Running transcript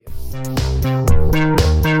St.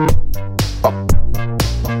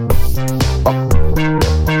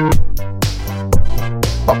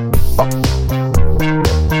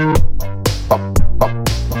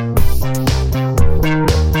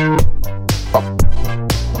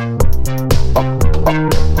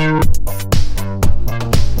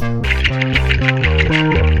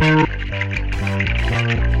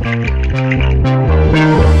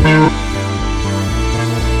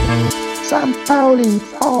 Pauli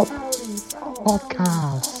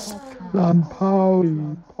Podcast. St.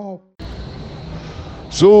 Pauli Pop.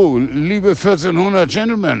 So, liebe 1400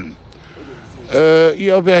 Gentlemen,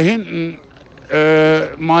 ihr habt ja hinten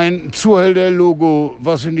mein Zuhälter-Logo,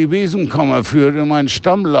 was in die Besenkammer führt, in meinen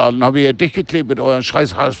Stammladen, habe ich ja dicht geklebt mit euren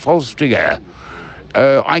scheiß HSV-Sticker.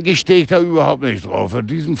 Eigentlich stehe ich da überhaupt nicht drauf. In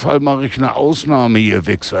diesem Fall mache ich eine Ausnahme, ihr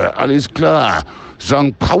Wichser. Alles klar.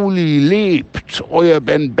 St. Pauli lebt. Euer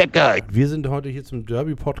Ben Becker. Wir sind heute hier zum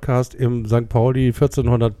Derby-Podcast im St. Pauli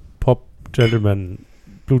 1400 Pop Gentleman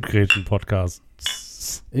Blutgrätschen Podcast.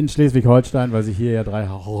 In Schleswig-Holstein, weil sich hier ja 3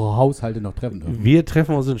 Haushalte noch treffen dürfen. Wir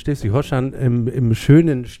treffen uns in Schleswig-Holstein im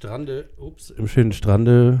schönen Strande,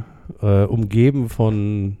 umgeben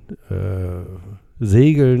von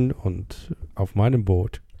Segeln und auf meinem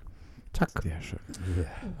Boot. Zack. Sehr schön.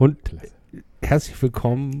 Und Klasse. herzlich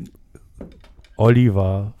willkommen,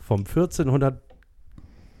 Oliver vom 1400,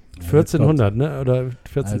 ne? Oder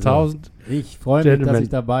 14.000. Also, ich freue mich, dass ich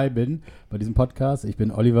dabei bin bei diesem Podcast. Ich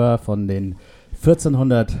bin Oliver von den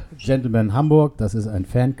 1400 Gentlemen Hamburg. Das ist ein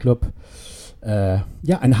Fanclub,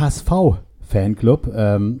 ein HSV-Fanclub.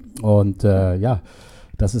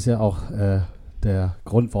 Das ist ja auch der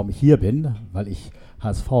Grund, warum ich hier bin, weil ich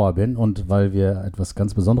HSVer bin und weil wir etwas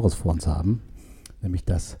ganz Besonderes vor uns haben, nämlich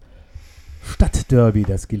das Stadtderby,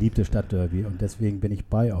 das geliebte Stadtderby, und deswegen bin ich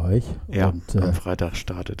bei euch. Ja, und, am Freitag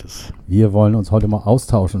startet es. Wir wollen uns heute mal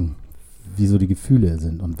austauschen, wie so die Gefühle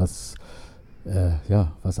sind und was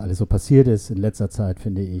alles so passiert ist in letzter Zeit,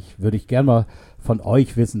 finde ich. Würde ich gerne mal von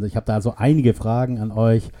euch wissen. Ich habe da so einige Fragen an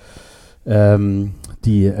euch,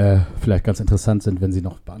 die vielleicht ganz interessant sind, wenn sie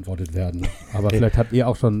noch beantwortet werden. Aber vielleicht habt ihr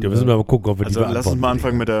auch schon... Wir müssen mal gucken, ob wir die Also lass uns mal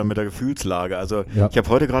beantworten. anfangen mit der Gefühlslage. Also Ja. ich habe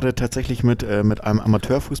heute gerade tatsächlich mit einem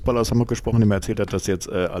Amateurfußballer aus Hamburg gesprochen, der mir erzählt hat, dass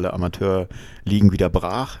jetzt alle Amateurligen wieder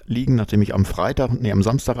brach liegen, nachdem ich am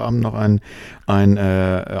Samstagabend noch ein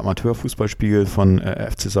Amateurfußballspiel von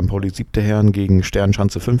FC St. Pauli 7. Herren gegen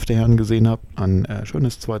Sternschanze 5. Herren gesehen habe. Ein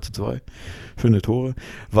schönes 2:2, schöne Tore.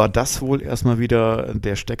 War das wohl erstmal wieder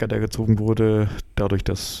der Stecker, der gezogen wurde, dadurch,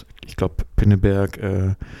 dass ich glaube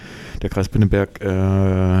der Kreis Pinneberg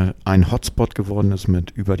ein Hotspot geworden ist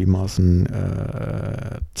mit über die Maßen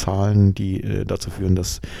Zahlen, die dazu führen,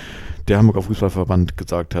 dass der Hamburger Fußballverband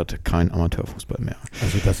gesagt hat, kein Amateurfußball mehr.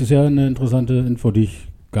 Also das ist ja eine interessante Info, die ich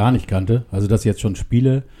gar nicht kannte. Also dass jetzt schon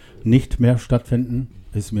Spiele nicht mehr stattfinden,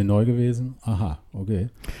 ist mir neu gewesen. Aha, okay.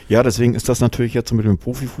 Ja, deswegen ist das natürlich jetzt mit dem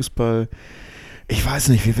Profifußball, ich weiß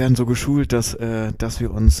nicht, wir werden so geschult, dass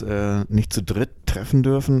wir uns nicht zu dritt treffen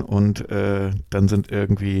dürfen und dann sind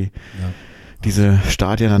irgendwie diese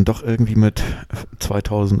Stadien dann doch irgendwie mit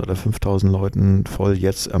 2000 oder 5000 Leuten voll.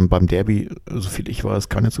 Jetzt beim Derby, so viel ich weiß,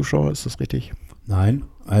 keine Zuschauer, ist das richtig? Nein,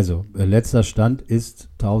 also letzter Stand ist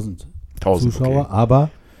 1000 Zuschauer, okay. Aber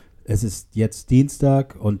es ist jetzt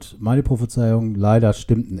Dienstag und meine Prophezeiungen leider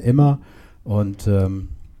stimmten immer und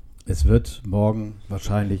es wird morgen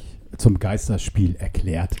wahrscheinlich zum Geisterspiel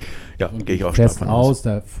erklärt. Ja, gehe ich auch fest stark von aus.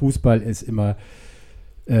 Der Fußball ist immer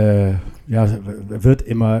wird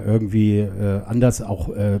immer irgendwie anders auch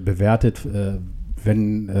bewertet.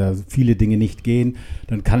 Wenn viele Dinge nicht gehen,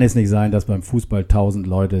 dann kann es nicht sein, dass beim Fußball 1000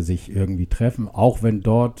 Leute sich irgendwie treffen, auch wenn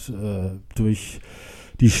dort durch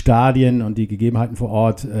die Stadien und die Gegebenheiten vor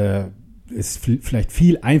Ort es vielleicht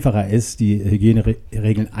viel einfacher ist, die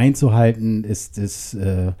Hygieneregeln einzuhalten,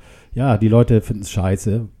 die Leute finden es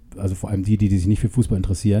scheiße, also vor allem die sich nicht für Fußball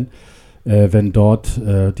interessieren, wenn dort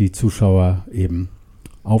die Zuschauer eben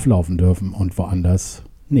auflaufen dürfen und woanders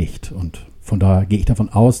nicht. Und von daher gehe ich davon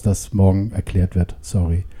aus, dass morgen erklärt wird,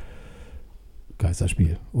 sorry,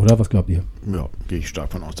 Geisterspiel. Oder was glaubt ihr? Ja, gehe ich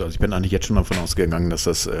stark von aus. Also ich bin eigentlich jetzt schon davon ausgegangen, dass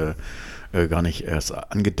das gar nicht erst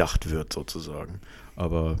angedacht wird sozusagen.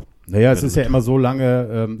 Aber naja, es ist ja immer so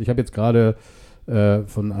lange, ich habe jetzt gerade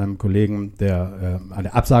von einem Kollegen, der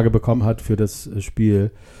eine Absage bekommen hat für das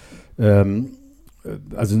Spiel,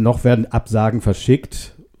 also noch werden Absagen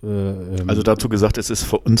verschickt. Also dazu gesagt, es ist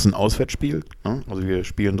für uns ein Auswärtsspiel. Ne? Also wir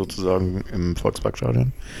spielen sozusagen im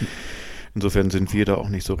Volksparkstadion. Insofern sind wir da auch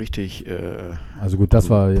nicht so richtig. Also gut, das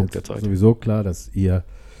war jetzt sowieso klar, dass die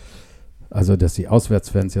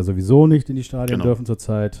Auswärtsfans ja sowieso nicht in die Stadien dürfen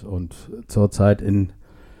zurzeit. Und zurzeit in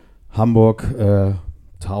Hamburg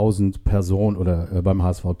 1000 Personen oder beim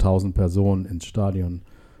HSV 1000 Personen ins Stadion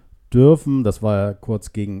dürfen. Das war ja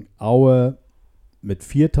kurz gegen Aue mit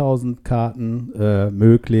 4000 Karten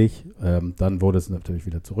möglich. Dann wurde es natürlich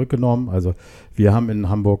wieder zurückgenommen. Also wir haben in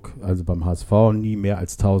Hamburg, also beim HSV, nie mehr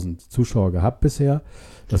als 1000 Zuschauer gehabt bisher.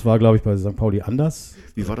 Das war, glaube ich, bei St. Pauli anders.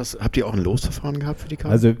 Wie war das? Habt ihr auch ein Losverfahren gehabt für die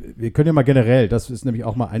Karten? Also wir können ja mal generell, das ist nämlich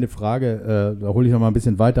auch mal eine Frage, da hole ich noch mal ein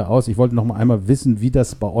bisschen weiter aus. Ich wollte noch mal einmal wissen, wie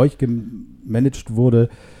das bei euch gemanagt wurde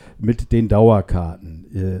mit den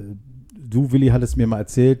Dauerkarten. Du, Willi, hattest mir mal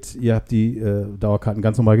erzählt, ihr habt die Dauerkarten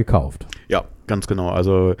ganz normal gekauft. Ja, ganz genau.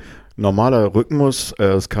 Also normaler Rhythmus,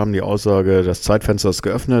 es kam die Aussage, das Zeitfenster ist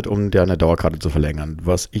geöffnet, um dir eine Dauerkarte zu verlängern.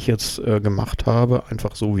 Was ich jetzt gemacht habe,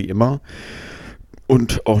 einfach so wie immer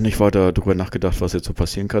und auch nicht weiter darüber nachgedacht, was jetzt so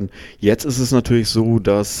passieren kann. Jetzt ist es natürlich so,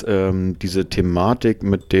 dass diese Thematik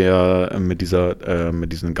mit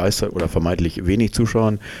diesen Geister oder vermeintlich wenig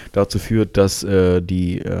Zuschauern dazu führt, dass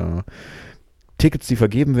die Tickets, die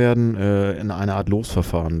vergeben werden, in einer Art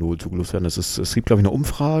Losverfahren zugelost werden. Es gibt, glaube ich, eine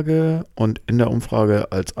Umfrage und in der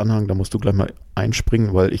Umfrage als Anhang, da musst du gleich mal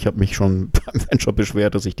einspringen, weil ich habe mich schon beim Fanshop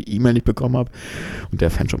beschwert, dass ich die E-Mail nicht bekommen habe. Und der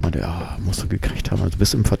Fanshop meinte, ja, musst du gekriegt haben. Also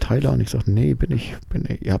bist du im Verteiler? Und ich sagte, nee, bin ich.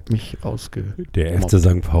 Ihr habt mich Der FC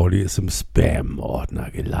St. Pauli ist im Spam-Ordner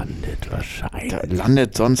gelandet, wahrscheinlich. Da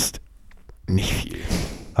landet sonst nicht viel.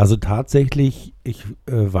 Also tatsächlich,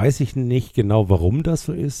 weiß ich nicht genau, warum das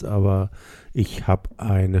so ist, aber ich habe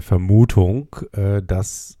eine Vermutung,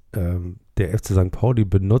 dass der FC St. Pauli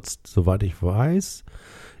benutzt, soweit ich weiß,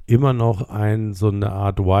 immer noch so eine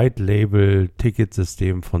Art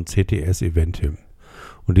White-Label-Ticketsystem von CTS Eventim.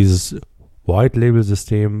 Und dieses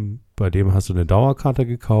White-Label-System, bei dem hast du eine Dauerkarte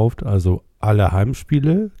gekauft, also alle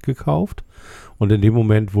Heimspiele gekauft. Und in dem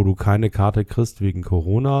Moment, wo du keine Karte kriegst wegen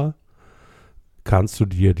Corona, kannst du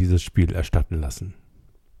dir dieses Spiel erstatten lassen.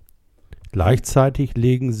 Gleichzeitig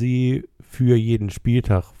legen sie für jeden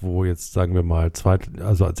Spieltag, wo jetzt, sagen wir mal,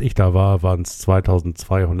 also als ich da war, waren es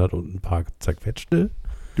 2200 und ein paar zerquetschte.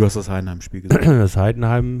 Du hast das Heidenheim-Spiel gesehen. Das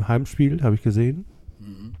Heidenheim-Heimspiel habe ich gesehen.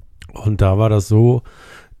 Mhm. Und da war das so,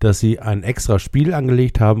 dass sie ein extra Spiel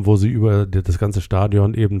angelegt haben, wo sie über das ganze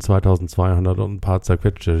Stadion eben 2200 und ein paar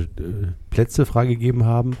zerquetschte Plätze freigegeben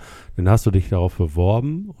haben. Dann hast du dich darauf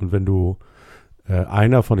beworben und wenn du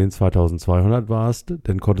einer von den 2200 warst,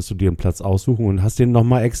 dann konntest du dir einen Platz aussuchen und hast den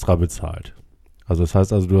nochmal extra bezahlt. Also das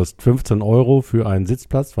heißt, du hast 15 € für einen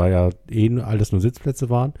Sitzplatz, weil ja alles nur Sitzplätze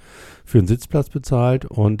waren, für einen Sitzplatz bezahlt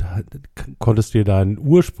und konntest dir dein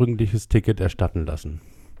ursprüngliches Ticket erstatten lassen.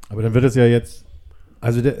 Aber dann wird es ja jetzt,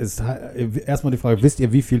 also erstmal die Frage, wisst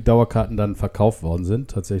ihr, wie viele Dauerkarten dann verkauft worden sind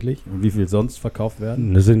tatsächlich und wie viel sonst verkauft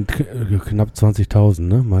werden? Das sind knapp 20.000,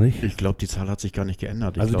 ne, meine ich? Ich glaube, die Zahl hat sich gar nicht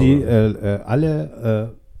geändert.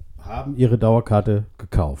 Alle haben ihre Dauerkarte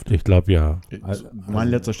gekauft. Ich glaube, ja. Mein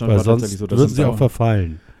letzter Stand war tatsächlich so, dass würden sie auch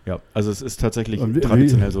verfallen. Ja, also es ist tatsächlich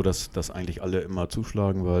traditionell so, dass eigentlich alle immer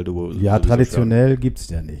zuschlagen, weil du... Ja, traditionell gibt es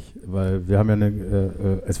ja nicht, weil wir haben ja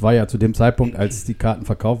es war ja zu dem Zeitpunkt, als die Karten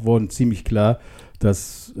verkauft wurden, ziemlich klar,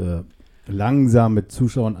 dass langsam mit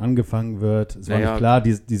Zuschauern angefangen wird. Es war nicht klar,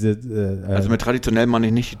 also mit traditionell meine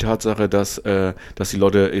ich nicht die Tatsache, dass die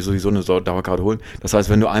Leute sowieso eine Dauerkarte holen. Das heißt,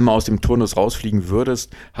 wenn du einmal aus dem Turnus rausfliegen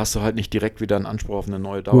würdest, hast du halt nicht direkt wieder einen Anspruch auf eine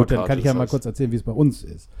neue Dauerkarte. Gut, dann kann ich mal kurz erzählen, wie es bei uns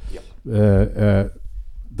ist. Ja.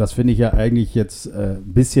 Das finde ich ja eigentlich jetzt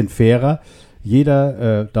ein bisschen fairer.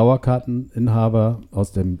 Jeder Dauerkarteninhaber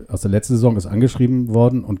aus der letzten Saison ist angeschrieben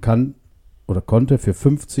worden und konnte für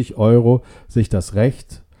 50 € sich das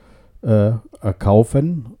Recht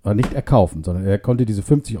nicht erkaufen, sondern er konnte diese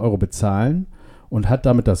 50 € bezahlen und hat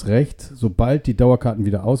damit das Recht, sobald die Dauerkarten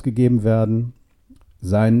wieder ausgegeben werden,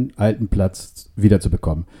 seinen alten Platz wieder zu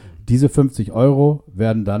bekommen. Diese 50 €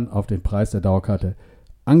 werden dann auf den Preis der Dauerkarte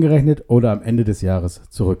angerechnet oder am Ende des Jahres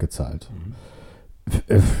zurückgezahlt.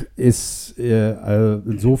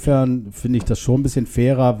 Insofern finde ich das schon ein bisschen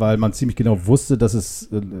fairer, weil man ziemlich genau wusste, dass es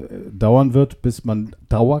dauern wird, bis man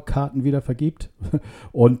Dauerkarten wieder vergibt.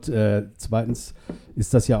 Und zweitens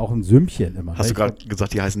ist das ja auch ein Sümmchen immer. Hast du gerade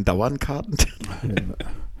gesagt, die heißen Dauernkarten?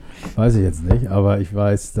 Weiß ich jetzt nicht, aber ich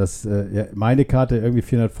weiß, dass meine Karte irgendwie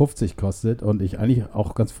 450 kostet und ich eigentlich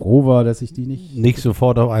auch ganz froh war, dass ich die nicht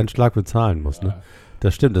sofort auf einen Schlag bezahlen muss, ne?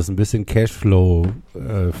 Das stimmt, das ist ein bisschen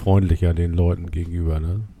Cashflow-freundlicher den Leuten gegenüber,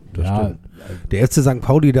 ne? Das stimmt. Der FC St.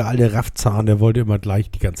 Pauli, der alte Raffzahn, der wollte immer gleich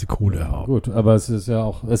die ganze Kohle haben. Gut, aber es ist ja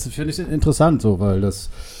auch, das finde ich interessant so, weil das,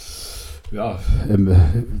 die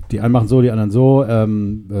einen machen so, die anderen so,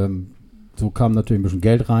 so kam natürlich ein bisschen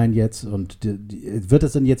Geld rein jetzt und wird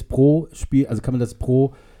das denn jetzt pro Spiel, also kann man das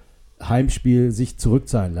pro Heimspiel sich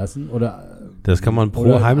zurückzahlen lassen? Oder das kann man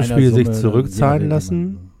pro Heimspiel sich zurückzahlen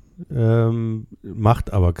lassen.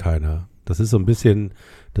 macht aber keiner. Das ist so ein bisschen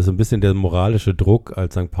der moralische Druck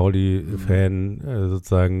als St. Pauli-Fan,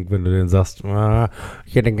 sozusagen, wenn du denen sagst,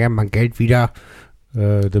 ich hätte gern mein Geld wieder,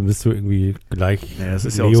 dann bist du irgendwie gleich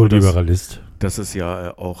Neoliberalist. Dass es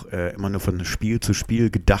ja auch immer nur von Spiel zu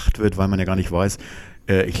Spiel gedacht wird, weil man ja gar nicht weiß,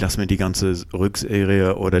 ich lasse mir die ganze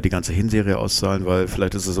Rückserie oder die ganze Hinserie auszahlen, weil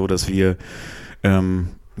vielleicht ist es so, dass wir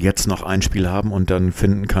jetzt noch ein Spiel haben und dann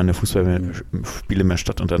finden keine Fußballspiele mehr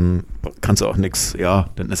statt und dann kannst du auch nichts,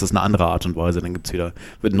 dann ist es eine andere Art und Weise, dann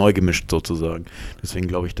wird neu gemischt sozusagen. Deswegen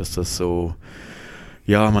glaube ich, dass das so,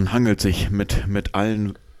 man hangelt sich mit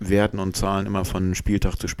allen Werten und Zahlen immer von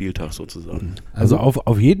Spieltag zu Spieltag sozusagen. Also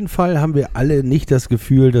auf jeden Fall haben wir alle nicht das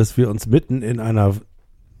Gefühl, dass wir uns mitten in einer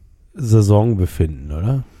Saison befinden,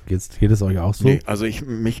 oder? Geht es euch auch so? Nee, also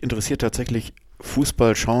mich interessiert tatsächlich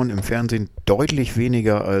Fußball schauen im Fernsehen deutlich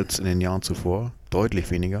weniger als in den Jahren zuvor. Deutlich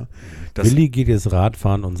weniger. Willi geht jetzt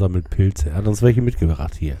Radfahren und sammelt Pilze. Er hat uns welche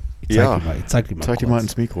mitgebracht hier. Ich zeig die mal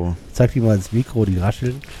ins Mikro. Zeig die mal ins Mikro, die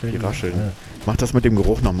rascheln. Die rascheln. Ja. Mach das mit dem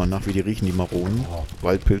Geruch nochmal nach, wie die riechen, die Maronen,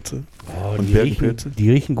 Waldpilze und Bergpilze. Die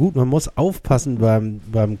riechen gut. Man muss aufpassen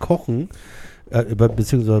beim Kochen,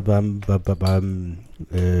 beziehungsweise beim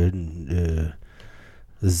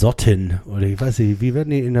Sotten, oder ich weiß nicht, wie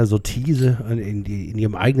werden die in der Sottise in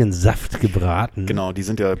ihrem eigenen Saft gebraten? Genau, die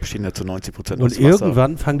bestehen ja zu 90% aus Und Wasser.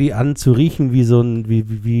 Irgendwann fangen die an zu riechen wie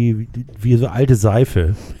so alte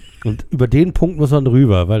Seife. Und über den Punkt muss man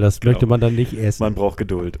drüber, weil das möchte man dann nicht essen. Man braucht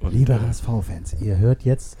Geduld. Liebe HSV-Fans, ihr hört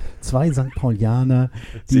jetzt 2 St. Paulianer,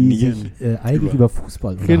 die sich eigentlich über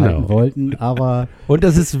Fußball unterhalten wollten, aber... Und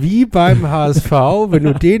das ist wie beim HSV, wenn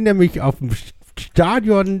du den nämlich auf dem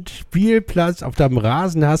Stadion-Spielplatz auf deinem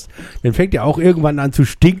Rasen hast, dann fängt er auch irgendwann an zu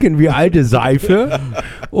stinken wie alte Seife.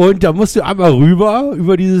 Und da musst du einmal rüber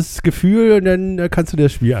über dieses Gefühl und dann kannst du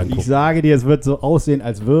das Spiel angucken. Ich sage dir, es wird so aussehen,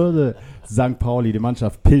 als würde St. Pauli, die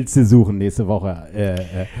Mannschaft, Pilze suchen nächste Woche.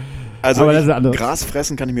 Also Gras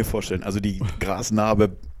fressen kann ich mir vorstellen. Also die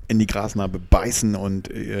Grasnarbe in die Grasnarbe beißen und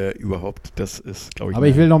überhaupt, das ist, glaube ich... Aber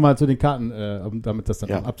ich will nochmal zu den Karten, um damit das dann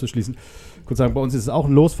abzuschließen, kurz sagen, bei uns ist es auch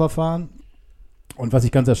ein Losverfahren. Und was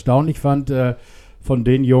ich ganz erstaunlich fand, von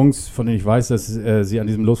den Jungs, von denen ich weiß, dass sie an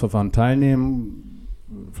diesem Losverfahren teilnehmen,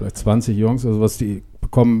 vielleicht 20 Jungs oder sowas, die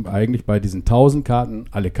bekommen eigentlich bei diesen 1000 Karten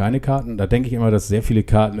alle keine Karten. Da denke ich immer, dass sehr viele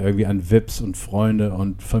Karten irgendwie an VIPs und Freunde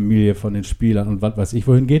und Familie von den Spielern und was weiß ich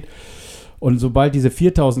wohin geht. Und sobald diese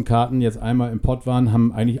 4000 Karten jetzt einmal im Pott waren,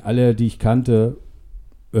 haben eigentlich alle, die ich kannte,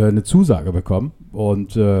 eine Zusage bekommen.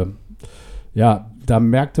 Und da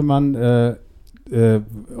merkte man...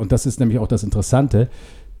 und das ist nämlich auch das Interessante,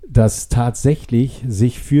 dass tatsächlich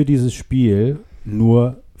sich für dieses Spiel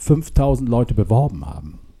nur 5000 Leute beworben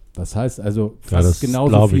haben. Das heißt also fast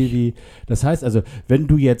genauso viel wie... Das heißt also, wenn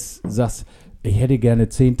du jetzt sagst, ich hätte gerne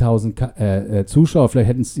 10.000 Zuschauer, vielleicht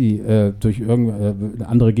hätten es die durch irgendeine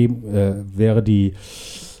andere geben, wäre die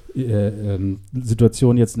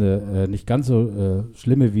Situation jetzt nicht ganz so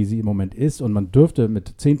schlimme, wie sie im Moment ist und man dürfte mit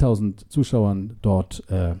 10.000 Zuschauern dort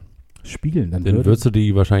spielen, dann würdest du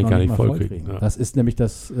die wahrscheinlich gar nicht vollkriegen. Ja. Das ist nämlich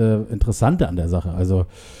das Interessante an der Sache. Also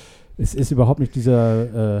es ist überhaupt nicht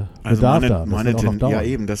dieser Bedarf da.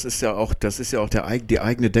 Das ist ja auch die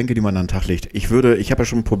eigene Denke, die man an den Tag legt. Ich habe ja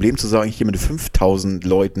schon ein Problem zu sagen, ich gehe mit 5000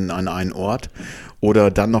 Leuten an einen Ort oder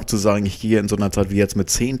dann noch zu sagen, ich gehe in so einer Zeit wie jetzt mit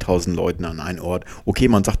 10.000 Leuten an einen Ort. Okay,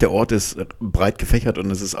 man sagt, der Ort ist breit gefächert und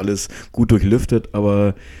es ist alles gut durchlüftet,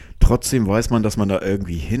 aber trotzdem weiß man, dass man da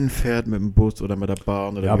irgendwie hinfährt mit dem Bus oder mit der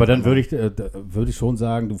Bahn. Oder aber dann würde ich schon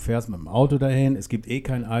sagen, du fährst mit dem Auto dahin, es gibt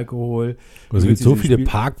keinen Alkohol. Es gibt so viele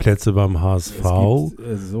Parkplätze beim HSV,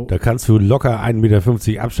 da kannst du locker 1,50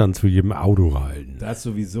 Meter Abstand zu jedem Auto halten. Das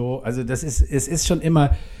sowieso, also es ist schon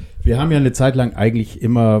immer, wir haben ja eine Zeit lang eigentlich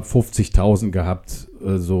immer 50.000 gehabt,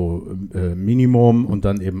 Minimum und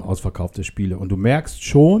dann eben ausverkaufte Spiele. Und du merkst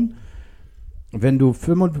schon, wenn du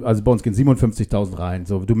also bei uns gehen 57.000 rein,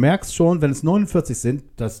 so, du merkst schon, wenn es 49 sind,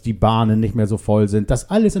 dass die Bahnen nicht mehr so voll sind, dass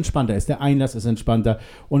alles entspannter ist, der Einlass ist entspannter.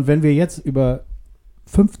 Und wenn wir jetzt über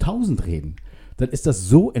 5.000 reden, dann ist das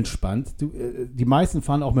so entspannt. Die meisten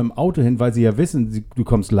fahren auch mit dem Auto hin, weil sie ja wissen, du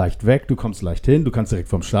kommst leicht weg, du kommst leicht hin, du kannst direkt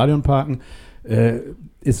vom Stadion parken.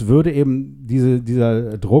 Es würde eben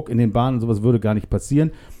dieser Druck in den Bahnen und sowas würde gar nicht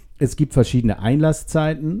passieren. Es gibt verschiedene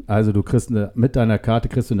Einlasszeiten, also du kriegst mit deiner Karte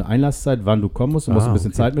eine Einlasszeit, wann du kommen musst, du musst ein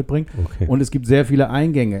bisschen Zeit mitbringen. Okay. Und es gibt sehr viele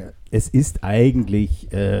Eingänge. Es ist eigentlich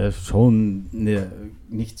schon eine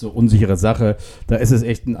nicht so unsichere Sache. Da ist es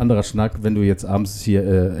echt ein anderer Schnack, wenn du jetzt abends hier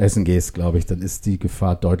essen gehst, glaube ich, dann ist die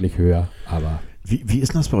Gefahr deutlich höher. Aber wie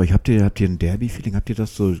ist das bei euch? Habt ihr ein Derby-Feeling? Habt ihr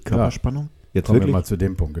das so Körperspannung? Jetzt kommen wir mal zu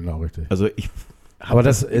dem Punkt, genau, richtig. Also Aber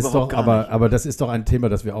das ist doch, aber das ist doch ein Thema,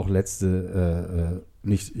 das wir auch letzte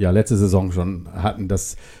Saison schon hatten,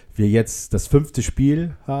 dass wir jetzt das 5.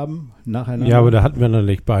 Spiel haben nacheinander. Ja, aber da hatten wir noch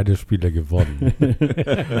nicht beide Spiele gewonnen.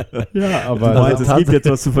 Ja, aber Also es gibt jetzt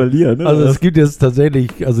was zu verlieren. Ne? Also es gibt jetzt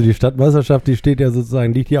tatsächlich, also die Stadtmeisterschaft, die steht ja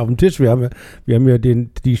sozusagen, liegt hier auf dem Tisch. Wir haben ja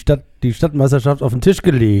die Stadtmeisterschaft auf den Tisch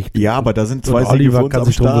gelegt. Ja, aber da sind 2 Und Siege Oliver für uns kann am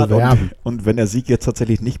sich drum Start. bewerben. Und wenn der Sieg jetzt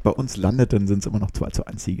tatsächlich nicht bei uns landet, dann sind es immer noch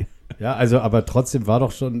 2:1 Siege. ja, also aber trotzdem war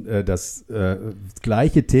doch schon das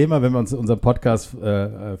gleiche Thema, wenn wir uns unseren Podcast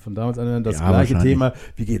von damals anhören, das Ja, gleiche wahrscheinlich. Thema,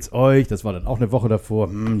 wie geht's euch? Das war dann auch eine Woche davor,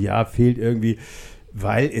 ja, fehlt irgendwie,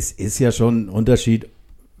 weil es ist ja schon ein Unterschied,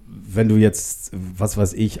 wenn du jetzt, was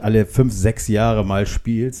weiß ich, alle 5, 6 Jahre mal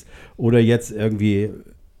spielst oder jetzt irgendwie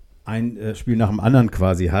ein Spiel nach dem anderen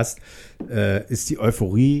quasi hast, ist die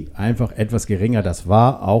Euphorie einfach etwas geringer. Das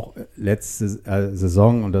war auch letzte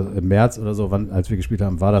Saison und im März oder so, als wir gespielt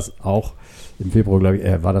haben, war das auch, im Februar glaube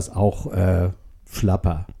ich, war das auch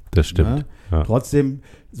schlapper. Das stimmt. Ne? Ja. Trotzdem,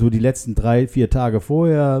 so die letzten 3, 4 Tage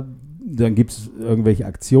vorher, dann gibt es irgendwelche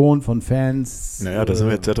Aktionen von Fans. Naja, da sind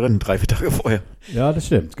wir jetzt ja drin, 3, 4 Tage vorher. Ja, das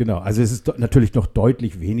stimmt, genau. Also es ist natürlich noch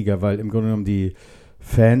deutlich weniger, weil im Grunde genommen die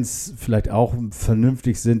Fans vielleicht auch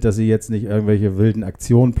vernünftig sind, dass sie jetzt nicht irgendwelche wilden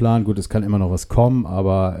Aktionen planen. Gut, es kann immer noch was kommen,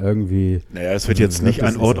 aber irgendwie... Naja, es wird jetzt nicht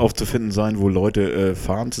ein Ort aufzufinden sein, wo Leute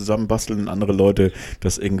Fahnen zusammenbasteln und andere Leute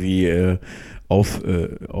das irgendwie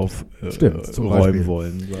zum räumen Beispiel.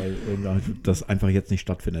 wollen, weil das einfach jetzt nicht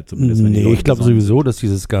stattfindet. Zumindest wenn die Nee, Leute ich glaube zusammen sowieso, dass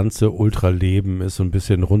dieses ganze Ultraleben ist so ein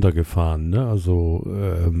bisschen runtergefahren. Ne? Also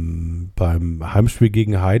beim Heimspiel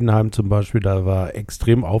gegen Heidenheim zum Beispiel, da war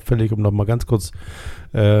extrem auffällig, um nochmal ganz kurz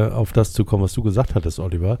auf das zu kommen, was du gesagt hattest,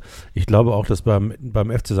 Oliver. Ich glaube auch, dass beim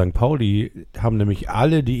FC St. Pauli haben nämlich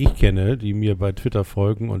alle, die ich kenne, die mir bei Twitter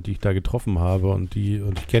folgen und die ich da getroffen habe und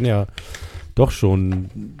ich kenne ja doch schon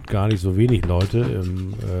gar nicht so wenig Leute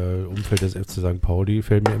im Umfeld des FC St. Pauli,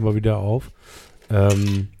 fällt mir immer wieder auf,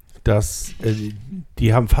 dass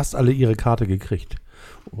die haben fast alle ihre Karte gekriegt.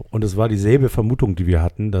 Und es war dieselbe Vermutung, die wir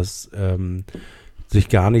hatten, dass sich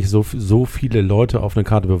gar nicht so viele Leute auf eine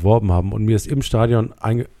Karte beworben haben. Und mir ist im Stadion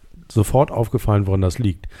sofort aufgefallen, woran das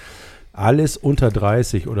liegt. Alles unter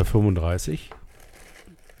 30 oder 35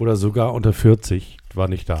 oder sogar unter 40 war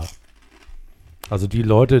nicht da. Also die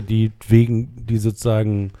Leute, die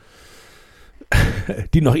sozusagen,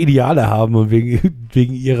 die noch Ideale haben und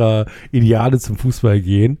wegen ihrer Ideale zum Fußball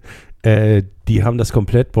gehen, die haben das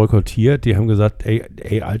komplett boykottiert. Die haben gesagt,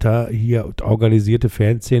 ey Alter, hier organisierte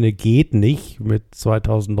Fanszene geht nicht mit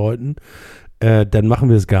 2000 Leuten. Dann machen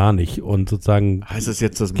wir es gar nicht. Und sozusagen Heißt es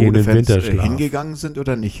jetzt, dass gehen in Modefans Winterschlaf. hingegangen sind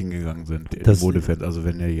oder nicht hingegangen sind? Das- Modefans, also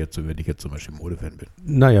wenn ich jetzt zum Beispiel Modefan bin.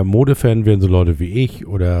 Naja, Modefan wären so Leute wie ich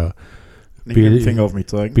oder Nicht mit dem Finger auf mich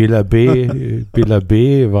zeigen. Bela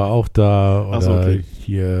B. war auch da oder Ach so, okay.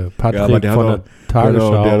 hier Ja, Patrick aber der von hat der auch-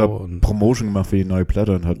 Tagesschau. Der hat und Promotion gemacht für die neue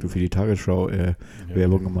Platte und hat für die Tagesschau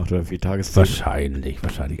Werbung gemacht oder für die Tageszeit. wahrscheinlich.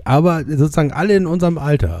 Aber sozusagen alle in unserem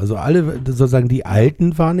Alter, also alle, sozusagen die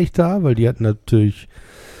Alten waren nicht da, weil die hatten natürlich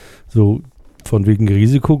so von wegen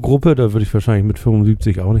Risikogruppe, da würde ich wahrscheinlich mit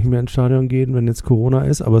 75 auch nicht mehr ins Stadion gehen, wenn jetzt Corona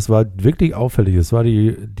ist, aber es war wirklich auffällig. Es war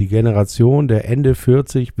die Generation der Ende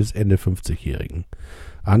 40 bis Ende 50-Jährigen.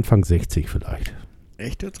 Anfang 60 vielleicht.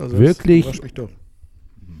 Echt jetzt? Also Wirklich? Das überrascht mich doch.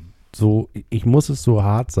 So, ich muss es so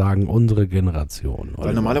hart sagen, unsere Generation.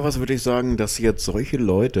 Weil normalerweise würde ich sagen, dass jetzt solche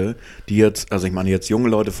Leute, die jetzt, also ich meine jetzt junge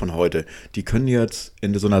Leute von heute, die können jetzt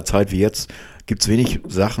in so einer Zeit wie jetzt, gibt es wenig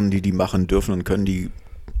Sachen, die machen dürfen und können, die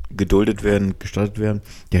geduldet werden, gestattet werden.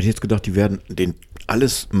 Die hätte jetzt gedacht, die werden den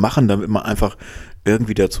alles machen, damit man einfach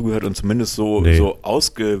irgendwie dazugehört und zumindest so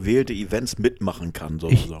ausgewählte Events mitmachen kann,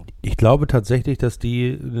 sozusagen. Ich glaube tatsächlich, dass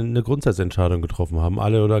die eine Grundsatzentscheidung getroffen haben,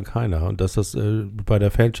 alle oder keiner. Und dass das bei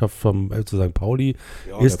der Fanschaft vom FC St. Pauli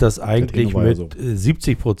ist das eigentlich war ja mit so.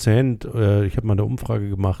 70%, ich habe mal eine Umfrage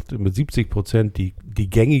gemacht, mit 70% die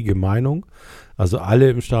gängige Meinung. Also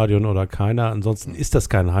alle im Stadion oder keiner. Ansonsten ist das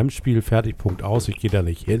kein Heimspiel, fertig, Punkt aus, ich gehe da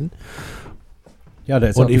nicht hin. Ja, da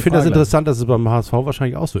ist Und auch die ich finde das Frage. interessant, dass es beim HSV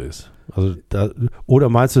wahrscheinlich auch so ist. Also oder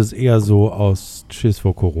meinst du es eher so aus Schiss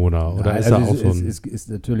vor Corona? Oder ist da auch so ein... ist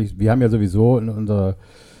natürlich, wir haben ja sowieso in unserer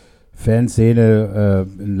Fanszene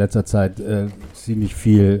in letzter Zeit ziemlich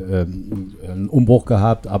viel einen Umbruch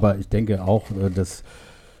gehabt, aber ich denke auch, dass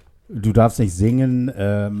du darfst nicht singen,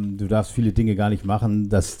 du darfst viele Dinge gar nicht machen,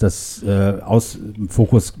 dass das aus dem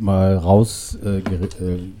Fokus mal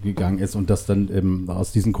rausgegangen ist und dass dann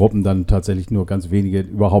aus diesen Gruppen dann tatsächlich nur ganz wenige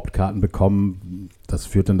überhaupt Karten bekommen. Das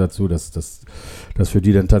führt dann dazu, dass das für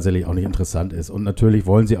die dann tatsächlich auch nicht interessant ist. Und natürlich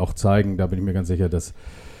wollen sie auch zeigen, da bin ich mir ganz sicher, dass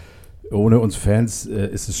ohne uns Fans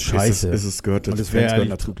ist es scheiße. Gehört und es Fans wäre gehören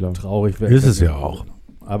ja dazu, klar. traurig. Ist es ja auch.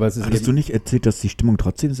 Aber es ist Hattest du nicht erzählt, dass die Stimmung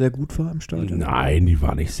trotzdem sehr gut war im Stadion? Nein, die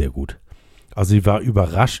war nicht sehr gut. Also sie war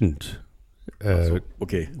überraschend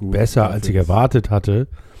Okay. besser, als ich erwartet hatte.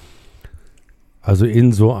 Also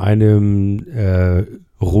in so einem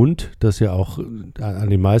Rund, das ja auch an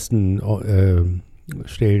den meisten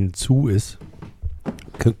Stellen zu ist,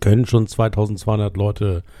 können schon 2200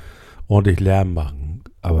 Leute ordentlich Lärm machen.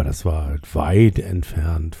 Aber das war weit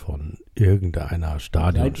entfernt von irgendeiner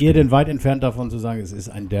Stadion. Seid ihr denn weit entfernt davon zu sagen, es ist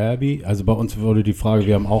ein Derby? Also bei uns wurde die Frage,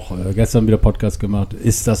 wir haben auch gestern wieder Podcast gemacht,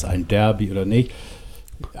 ist das ein Derby oder nicht?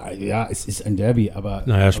 Ja, es ist ein Derby, aber...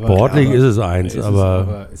 Naja, sportlich ist es eins,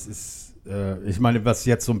 aber es ist, ich meine, was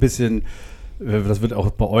jetzt so ein bisschen, das wird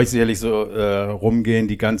auch bei euch sicherlich so rumgehen,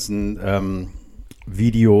 die ganzen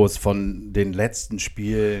Videos von den letzten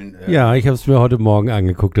Spielen. Ja, ich habe es mir heute Morgen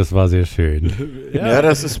angeguckt, das war sehr schön. Ja,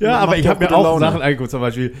 das ist... Ja, aber ich habe mir gute auch Laune. Sachen angeguckt, zum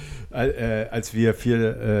Beispiel, als wir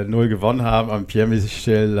 4-0 gewonnen haben, am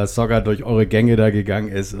Pierre-Michel Lasogga durch eure Gänge da gegangen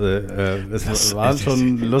ist. Das waren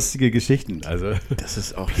schon lustige Geschichten. Also. Das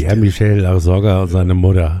ist auch... Pierre-Michel Lasogga und seine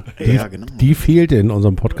Mutter. Ja, genau. Die fehlte in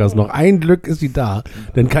unserem Podcast noch. Ein Glück ist sie da.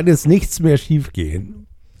 Dann kann jetzt nichts mehr schief gehen.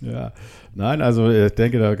 Ja, nein, also ich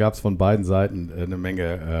denke, da gab es von beiden Seiten eine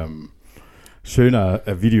Menge schöner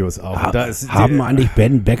Videos auch. Und da ist Haben eigentlich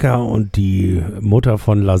Ben Becker und die Mutter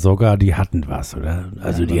von Lasogga, die hatten was, oder?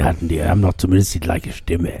 Also die haben noch zumindest die gleiche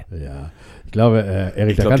Stimme. Ja, ich glaube,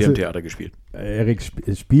 Erik, Ich glaube, die haben Theater gespielt. Erik,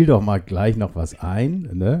 spiel doch mal gleich noch was ein.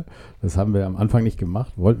 Ne? Das haben wir am Anfang nicht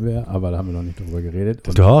gemacht, wollten wir, aber da haben wir noch nicht drüber geredet.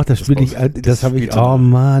 Und Doch, das spiele ich, das habe ich, oh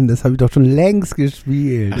Mann, das habe ich doch schon längst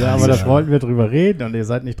gespielt. ja, aber das wollten wir drüber reden und ihr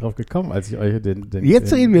seid nicht drauf gekommen, als ich euch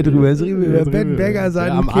Jetzt reden wir drüber, jetzt reden wir über Ben Becker,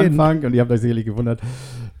 seinen am Kind. Anfang, und ihr habt euch sicherlich gewundert,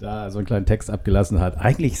 da so einen kleinen Text abgelassen hat.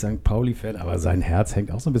 Eigentlich St. Pauli-Fan, aber sein Herz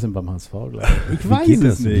hängt auch so ein bisschen beim HSV, glaube ich. Ich weiß geht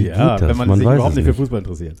es das? Wie nicht. geht Ja, das? wenn man Man sich weiß überhaupt es nicht für nicht. Fußball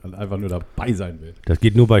interessiert und einfach nur dabei sein will. Das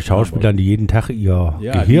geht nur bei Schauspielern, die jeden Tag ihr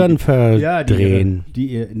Ja, Gehirn die verdrehen.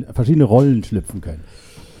 die in verschiedene Rollen schlüpfen können.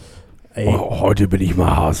 Ey, Heute bin ich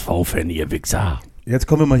mal HSV-Fan, ihr Wichser. jetzt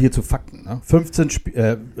kommen wir mal hier zu Fakten. Ne? 15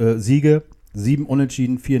 Siege, 7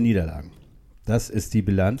 Unentschieden, 4 Niederlagen. Das ist die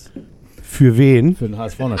Bilanz. Für wen? Für den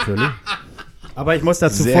HSV natürlich. Aber ich muss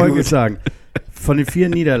dazu Sehr Folgendes gut. sagen. Von den 4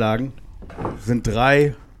 Niederlagen sind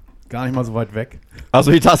 3 gar nicht mal so weit weg. Also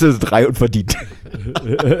die Tasse ist 3 und verdient.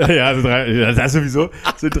 Ja, also 3, das sowieso.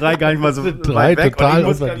 Sind 3 gar nicht mal so drei weit weg. total Und ich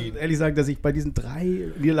muss ganz unverdient. ehrlich sagen, dass ich bei diesen 3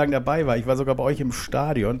 Niederlagen dabei war. Ich war sogar bei euch im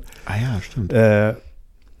Stadion. Ah ja, stimmt.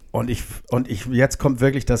 Und ich jetzt kommt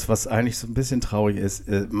wirklich das, was eigentlich so ein bisschen traurig ist.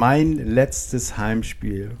 Mein letztes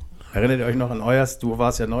Heimspiel. Erinnert ihr euch noch an euers? Du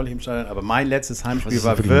warst ja neulich im Stadion, aber mein letztes Heimspiel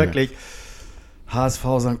war wirklich HSV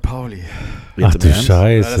St. Pauli. Ach du Ja, das ist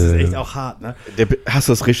Scheiße. echt auch hart, ne? Hast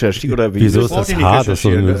du das recherchiert oder wie? Wieso ist braucht das ihr nicht hart? Das ist so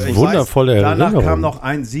eine recherchieren. Ich wundervolle weiß, danach Erinnerung. kam noch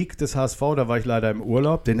ein Sieg des HSV, da war ich leider im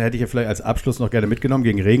Urlaub. Den hätte ich ja vielleicht als Abschluss noch gerne mitgenommen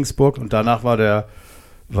gegen Regensburg. Und danach war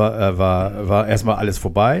erstmal alles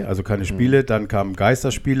vorbei, also keine Spiele. Dann kamen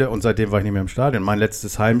Geisterspiele und seitdem war ich nicht mehr im Stadion. Mein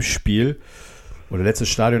letztes Heimspiel oder letztes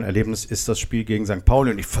Stadionerlebnis ist das Spiel gegen St.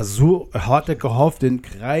 Pauli. Und ich hatte gehofft, den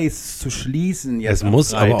Kreis zu schließen. Jetzt Es am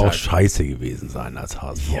muss aber auch Freitag. scheiße gewesen sein als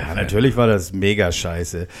HSV. Ja, natürlich war das mega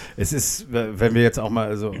scheiße. Es ist, wenn wir jetzt auch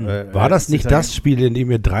mal so. War das nicht das Spiel, in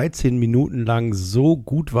dem ihr 13 Minuten lang so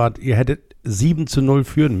gut wart, ihr hättet 7-0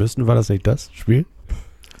 führen müssen? War das nicht das Spiel?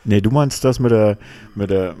 Nee, du meinst das mit dem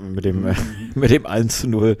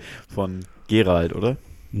 1-0 von Gerald, oder?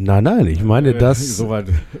 Nein, ich meine So weit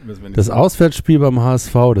müssen wir nicht. das Auswärtsspiel beim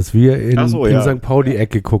HSV, das wir in Ach so, ja. St. Pauli-Eck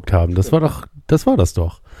geguckt haben. Das war das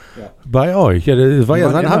doch. Ja. Bei euch. Ja, das war Wir ja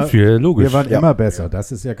waren sein immer- Heimspiel, logisch. Wir waren immer besser,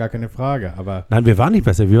 das ist ja gar keine Frage. Aber Nein, wir waren nicht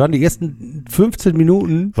besser. Wir waren die ersten 15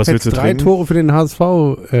 Minuten. Was willst du 3 trinken? Tore für den HSV.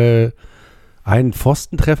 Ein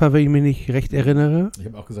Pfostentreffer, wenn ich mich nicht recht erinnere. ich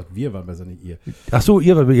habe auch gesagt, wir waren besser, nicht ihr. Ach so,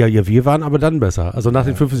 wir waren aber dann besser. Also nach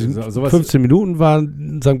den 15 sowas- Minuten war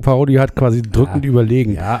St. Pauli hat quasi drückend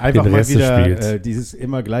überlegen Ja, einfach den mal Rest des Spiels. wieder dieses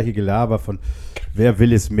immer gleiche Gelaber von wer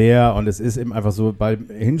will es mehr, und es ist eben einfach so, beim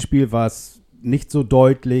Hinspiel war es nicht so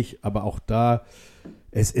deutlich, aber auch da,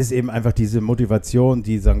 es ist eben einfach diese Motivation,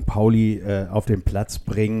 die St. Pauli auf den Platz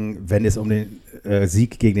bringen, wenn es um den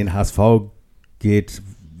Sieg gegen den HSV geht,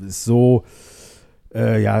 ist so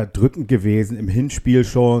drückend gewesen, im Hinspiel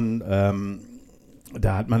schon,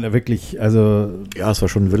 da hat man da wirklich, also Ja, es war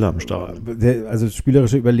schon ein Villa am Start. also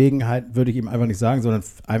spielerische Überlegenheit würde ich ihm einfach nicht sagen, sondern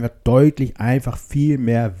einfach deutlich, einfach viel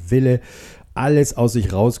mehr Wille, alles aus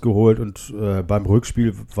sich rausgeholt, und beim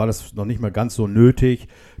Rückspiel war das noch nicht mal ganz so nötig,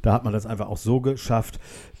 da hat man das einfach auch so geschafft,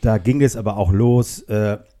 da ging es aber auch los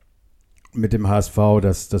mit dem HSV,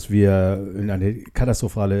 dass wir in eine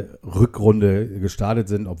katastrophale Rückrunde gestartet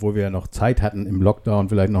sind, obwohl wir ja noch Zeit hatten im Lockdown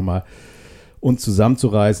vielleicht nochmal uns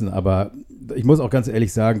zusammenzureißen. Aber ich muss auch ganz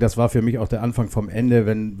ehrlich sagen, das war für mich auch der Anfang vom Ende,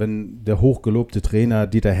 wenn der hochgelobte Trainer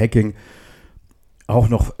Dieter Hecking auch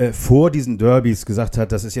noch vor diesen Derbys gesagt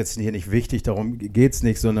hat, das ist jetzt hier nicht wichtig, darum geht es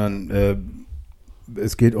nicht, sondern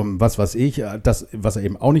es geht um das, was er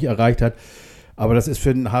eben auch nicht erreicht hat. Aber das ist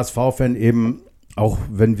für den HSV-Fan eben, auch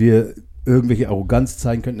wenn wir irgendwelche Arroganz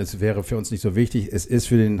zeigen könnten, es wäre für uns nicht so wichtig, es ist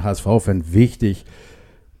für den HSV-Fan wichtig,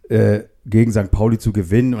 gegen St. Pauli zu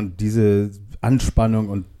gewinnen, und diese Anspannung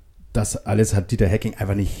und das alles hat Dieter Hecking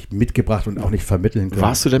einfach nicht mitgebracht und auch nicht vermitteln können.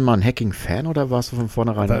 Warst du denn mal ein Hecking-Fan oder warst du von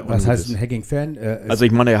vornherein? Was heißt ein Hecking-Fan? Also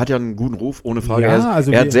ich meine, er hat ja einen guten Ruf, ohne Frage. Ja,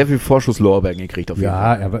 er hat sehr viel Vorschusslorbeeren gekriegt auf jeden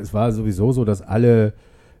Fall. Ja, es war sowieso so, dass alle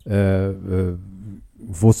alle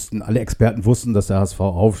Experten wussten, dass der HSV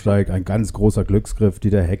aufsteigt. Ein ganz großer Glücksgriff,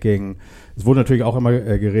 Dieter Hecking. Es wurde natürlich auch immer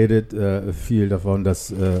geredet, viel davon,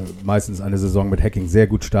 dass meistens eine Saison mit Hecking sehr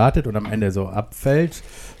gut startet und am Ende so abfällt.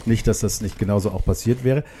 Nicht, dass das nicht genauso auch passiert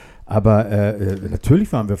wäre. Aber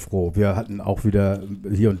natürlich waren wir froh. Wir hatten auch wieder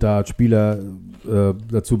hier und da Spieler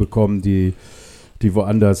dazu bekommen, die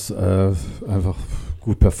woanders einfach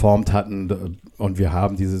gut performt hatten. Und wir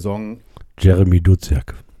haben die Saison... Jeremy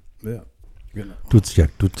Duziak. Ja, genau. Duziak.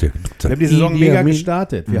 Wir haben die Saison mega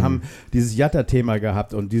gestartet. Wir haben dieses Jatta-Thema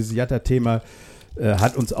gehabt, und dieses Jatta-Thema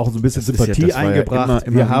hat uns auch so ein bisschen Sympathie eingebracht.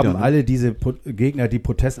 Immer wir haben wieder, ne? alle diese Gegner, die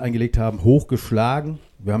Protest eingelegt haben, hochgeschlagen.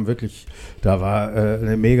 Wir haben wirklich, da war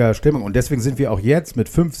eine mega Stimmung. Und deswegen sind wir auch jetzt mit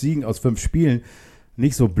 5 Siegen aus 5 Spielen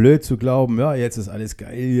nicht so blöd zu glauben, ja, jetzt ist alles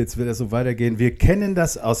geil, jetzt wird das so weitergehen. Wir kennen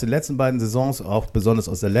das aus den letzten beiden Saisons, auch besonders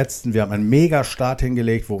aus der letzten. Wir haben einen mega Start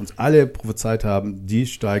hingelegt, wo uns alle prophezeit haben, die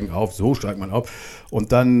steigen auf, so steigt man auf.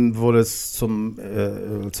 Und dann wurde es zum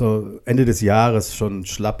Ende des Jahres schon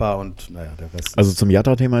schlapper und naja, der Rest. Also zum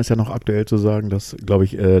Jatta-Thema ist ja noch aktuell zu sagen, dass, glaube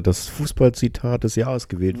ich, das Fußballzitat des Jahres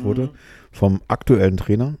gewählt wurde vom aktuellen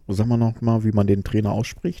Trainer. Sag mal noch mal, wie man den Trainer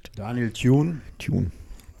ausspricht. Daniel Thune.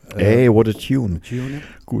 Ey, what a tune.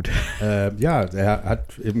 Gut. Ja, er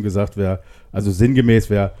hat eben gesagt, wer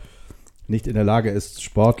nicht in der Lage ist,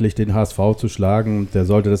 sportlich den HSV zu schlagen, der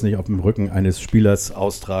sollte das nicht auf dem Rücken eines Spielers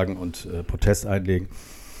austragen und Protest einlegen.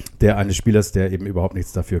 Eines Spielers, der eben überhaupt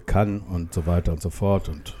nichts dafür kann und so weiter und so fort.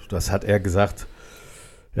 Und das hat er gesagt,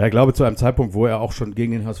 ja, ich glaube, zu einem Zeitpunkt, wo er auch schon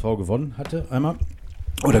gegen den HSV gewonnen hatte, einmal.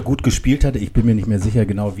 Oder gut gespielt hatte. Ich bin mir nicht mehr sicher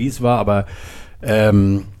genau, wie es war, aber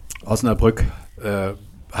Osnabrück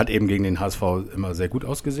hat eben gegen den HSV immer sehr gut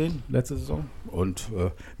ausgesehen, letzte Saison. Und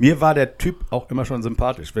mir war der Typ auch immer schon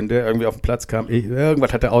sympathisch. Wenn der irgendwie auf den Platz kam,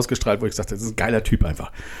 irgendwas hat er ausgestrahlt, wo ich sagte, das ist ein geiler Typ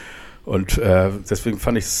einfach. Und deswegen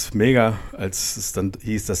fand ich es mega, als es dann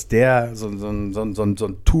hieß, dass der so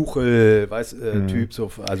ein Tuchel-Typ,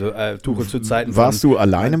 Tuchel zu Zeiten. Warst du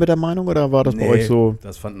alleine mit der Meinung oder war das bei euch so?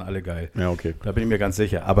 Das fanden alle geil. Ja, okay. Da bin ich mir ganz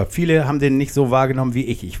sicher. Aber viele haben den nicht so wahrgenommen wie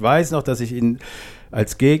ich. Ich weiß noch, dass ich ihn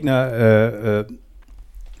als Gegner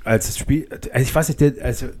als Spiel, also ich weiß nicht,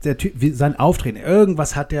 der Typ, sein Auftreten,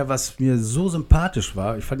 irgendwas hat der, was mir so sympathisch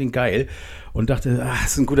war. Ich fand ihn geil und dachte,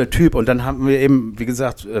 das ist ein guter Typ. Und dann haben wir eben, wie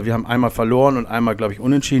gesagt, wir haben einmal verloren und einmal, glaube ich,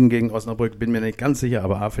 unentschieden gegen Osnabrück. Bin mir nicht ganz sicher,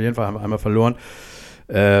 aber auf jeden Fall haben wir einmal verloren.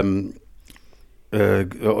 Das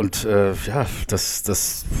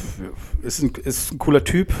ist ein cooler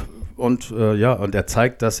Typ und und er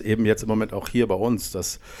zeigt das eben jetzt im Moment auch hier bei uns,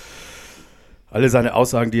 dass alle seine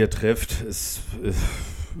Aussagen, die er trifft,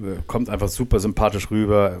 kommt einfach super sympathisch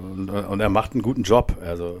rüber und er macht einen guten Job.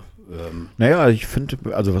 Also naja, ich finde,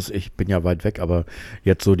 ich bin ja weit weg, aber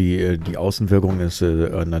jetzt so die Außenwirkung ist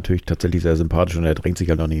natürlich tatsächlich sehr sympathisch und er drängt sich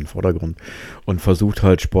halt auch nicht in den Vordergrund und versucht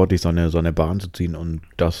halt sportlich seine Bahn zu ziehen und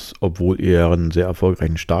das, obwohl ihr einen sehr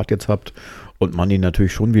erfolgreichen Start jetzt habt und man ihn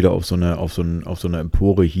natürlich schon wieder auf so eine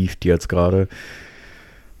Empore hieft jetzt gerade.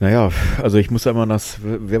 Naja, also ich muss ja immer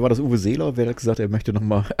wer war das, Uwe Seeler? Wer hat gesagt, er möchte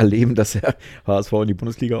nochmal erleben, dass der HSV in die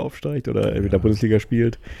Bundesliga aufsteigt oder wieder Bundesliga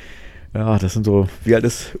spielt? Ja, das sind so, wie alt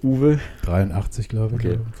ist Uwe? 83, glaube ich.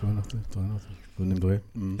 Okay. 82, so in dem Dreh.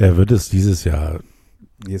 Er wird es dieses Jahr,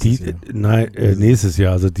 nächstes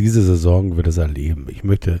Jahr, also diese Saison wird es erleben. Ich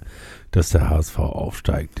möchte, dass der HSV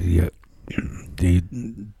aufsteigt. Die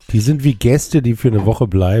sind wie Gäste, die für eine Woche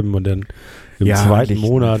bleiben und dann im zweiten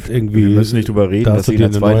Monat irgendwie. Wir müssen nicht drüber reden, dass sie in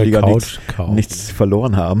der zweiten Liga nichts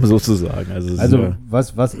verloren haben, sozusagen. Also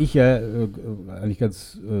was ich ja eigentlich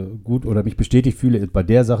ganz gut oder mich bestätigt fühle bei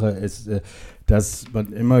der Sache ist, dass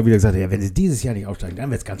man immer wieder gesagt hat, ja, wenn sie dieses Jahr nicht aufsteigen,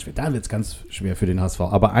 dann wird es ganz schwer für den HSV.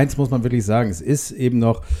 Aber eins muss man wirklich sagen, es ist eben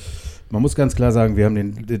noch, man muss ganz klar sagen, wir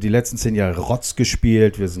haben die letzten 10 Jahre Rotz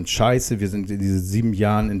gespielt, wir sind scheiße, wir sind in diesen 7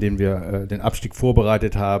 Jahren, in denen wir den Abstieg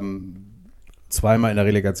vorbereitet haben, zweimal in der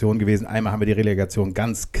Relegation gewesen. Einmal haben wir die Relegation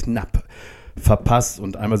ganz knapp verpasst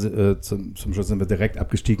und einmal zum Schluss sind wir direkt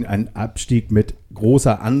abgestiegen. Ein Abstieg mit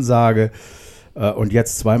großer Ansage und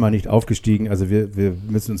jetzt zweimal nicht aufgestiegen. Also wir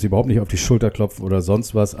müssen uns überhaupt nicht auf die Schulter klopfen oder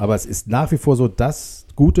sonst was. Aber es ist nach wie vor so, dass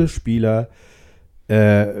gute Spieler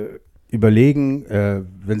überlegen,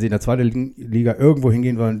 wenn sie in der zweiten Liga irgendwo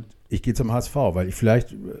hingehen wollen, ich gehe zum HSV, weil ich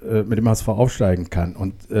vielleicht mit dem HSV aufsteigen kann.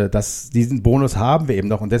 Und diesen Bonus haben wir eben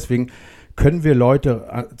noch. Und deswegen können wir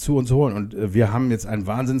Leute zu uns holen. Und wir haben jetzt einen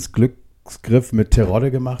Wahnsinnsglücksgriff mit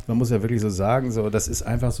Terodde gemacht. Man muss ja wirklich so sagen, so, das ist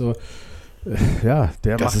einfach so, der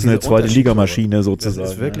Das macht ist eine zweite Ligamaschine sozusagen.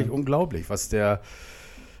 Das ist wirklich unglaublich,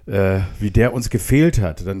 wie der uns gefehlt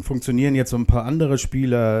hat. Dann funktionieren jetzt so ein paar andere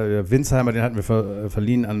Spieler. Der Winsheimer, den hatten wir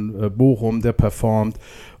verliehen an Bochum, der performt.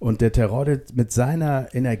 Und der Terodde mit seiner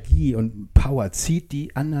Energie und Power zieht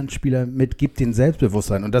die anderen Spieler mit, gibt den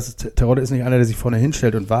Selbstbewusstsein. Und Terodde ist nicht einer, der sich vorne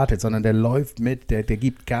hinstellt und wartet, sondern der läuft mit, der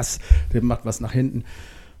gibt Gas, der macht was nach hinten.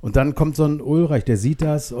 Und dann kommt so ein Ulreich, der sieht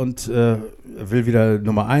das und will wieder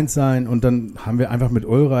Nummer 1 sein. Und dann haben wir einfach mit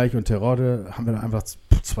Ulreich und Terodde haben wir da einfach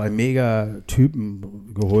 2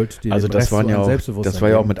 Mega-Typen geholt, die also dem das Rest waren so ja an auch, Selbstbewusstsein das war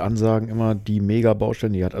ja auch geben. mit Ansagen immer die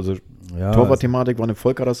Mega-Baustellen, die hat. Also Ja, Torwart-Thematik war eine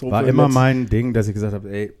Vollkatastrophe. War immer mein Ding, dass ich gesagt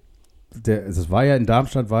habe, ey, es war ja in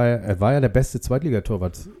Darmstadt, er war ja der beste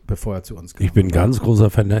Zweitligatorwart, bevor er zu uns kam. Ich bin ganz großer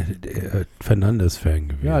Fernandes-Fan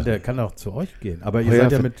gewesen. Ja, der kann auch zu euch gehen. Aber ihr Oh ja,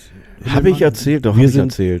 seid ja mit... Habe ich erzählt, doch, Wir habe ich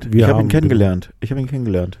sind- erzählt. wir Ich habe ihn haben- kennengelernt.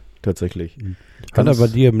 Tatsächlich. Hat er bei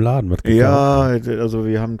dir im Laden was gekauft? Ja, also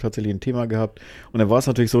wir haben tatsächlich ein Thema gehabt. Und dann war es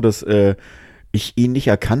natürlich so, dass ich ihn nicht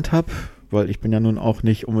erkannt habe, weil ich bin ja nun auch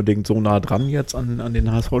nicht unbedingt so nah dran jetzt an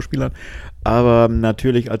den HSV-Spielern. Aber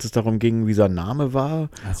natürlich, als es darum ging, wie sein Name war.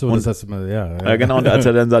 Achso, und, das hast du mal, ja. genau, und als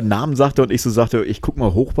er dann seinen Namen sagte und ich so sagte, ich guck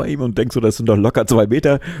mal hoch bei ihm und denk so, das sind doch locker 2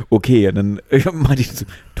 Meter. Okay, und dann meinte ich so,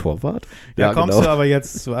 Torwart? Da kommst du aber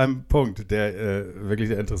jetzt zu einem Punkt, der wirklich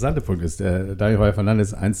der interessante Punkt ist. Der Daniel Heuer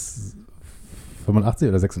Fernandes 1,85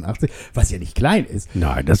 oder 86, was ja nicht klein ist.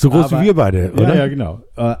 Nein, das ist so groß wie wir beide, oder? Ja, genau.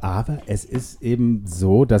 Aber es ist eben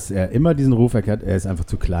so, dass er immer diesen Ruf erkennt, er ist einfach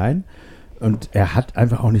zu klein und er hat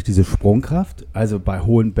einfach auch nicht diese Sprungkraft, also bei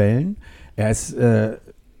hohen Bällen. Er ist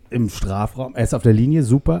im Strafraum, er ist auf der Linie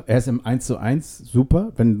super, er ist im 1:1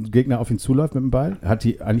 super, wenn ein Gegner auf ihn zuläuft mit dem Ball, hat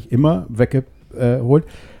die eigentlich immer weggeholt,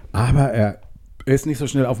 aber er ist nicht so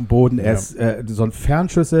schnell auf dem Boden, er ist so ein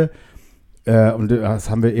Fernschüsse. Und das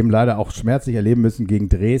haben wir eben leider auch schmerzlich erleben müssen gegen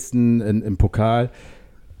Dresden im Pokal.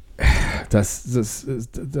 Da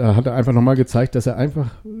hat er einfach nochmal gezeigt, dass er einfach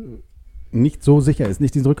nicht so sicher ist,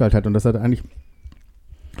 nicht diesen Rückhalt hat. Und das hat er eigentlich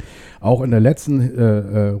auch in der letzten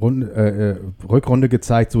Rückrunde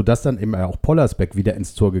gezeigt, sodass dann eben auch Pollersbeck wieder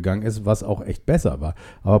ins Tor gegangen ist, was auch echt besser war.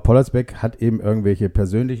 Aber Pollersbeck hat eben irgendwelche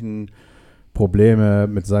persönlichen Probleme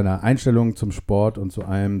mit seiner Einstellung zum Sport und zu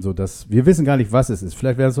allem, sodass wir wissen gar nicht, was es ist.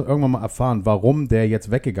 Vielleicht werden wir irgendwann mal erfahren, warum der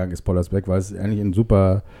jetzt weggegangen ist, Pollersbeck, weil es ist eigentlich ein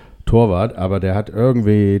super Torwart, aber der hat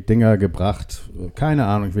irgendwie Dinger gebracht, keine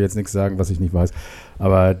Ahnung, ich will jetzt nichts sagen, was ich nicht weiß,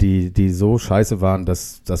 aber die so scheiße waren,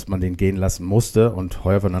 dass man den gehen lassen musste und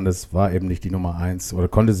Heuer Fernandes war eben nicht die Nummer 1 oder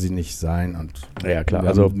konnte sie nicht sein und ja, klar. wir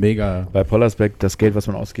Also haben mega... bei Pollersbeck das Geld, was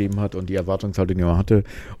man ausgegeben hat und die Erwartungshaltung, die man hatte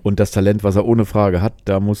und das Talent, was er ohne Frage hat,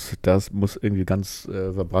 das muss irgendwie ganz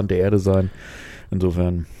verbrannte Erde sein.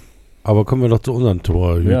 Insofern. Aber kommen wir doch zu unseren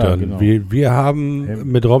Torhütern. Ja, genau. Wir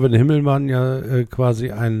haben mit Robin Himmelmann ja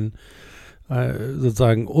quasi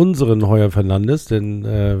sozusagen unseren Heuer Fernandes,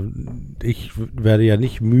 denn ich werde ja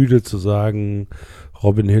nicht müde zu sagen,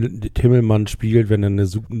 Robin Himmelmann spielt, wenn er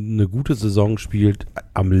eine gute Saison spielt,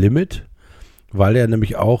 am Limit, weil er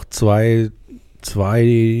nämlich auch zwei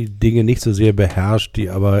Dinge nicht so sehr beherrscht, die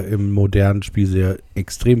aber im modernen Spiel sehr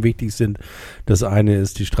extrem wichtig sind. Das eine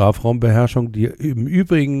ist die Strafraumbeherrschung, die im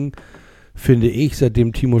Übrigen, finde ich,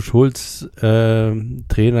 seitdem Timo Schulz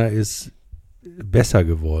Trainer ist, besser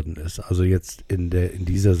geworden ist. Also jetzt in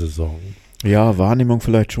dieser Saison. Ja, Wahrnehmung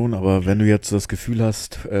vielleicht schon, aber wenn du jetzt das Gefühl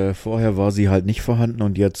hast, vorher war sie halt nicht vorhanden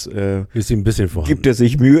und jetzt ist sie ein bisschen vorhanden. gibt er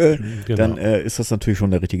sich Mühe, Genau. dann ist das natürlich schon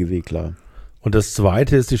der richtige Weg, klar. Und das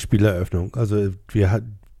zweite ist die Spieleröffnung. Also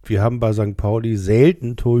wir haben bei St. Pauli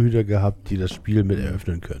selten Torhüter gehabt, die das Spiel mit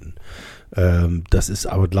eröffnen können. Das ist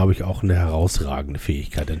aber, glaube ich, auch eine herausragende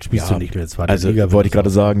Fähigkeit. Dann spielst du nicht mehr zweite Liga. Also wollte ich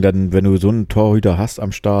gerade sagen, dann, wenn du so einen Torhüter hast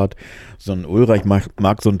am Start, so ein Ulreich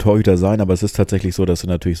mag so ein Torhüter sein, aber es ist tatsächlich so, dass du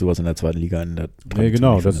natürlich sowas in der zweiten Liga in der Nee,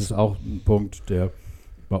 genau, das ist auch ein Punkt, der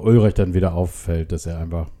bei Ulreich dann wieder auffällt, dass er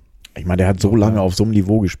einfach... Ich meine, der hat so lange auf so einem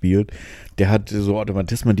Niveau gespielt. Der hat so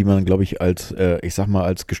Automatismen, die man, glaube ich, als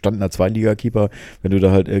gestandener Zweitligakeeper, wenn du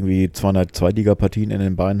da halt irgendwie 200 Zweitligapartien in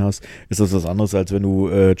den Beinen hast, ist das was anderes, als wenn du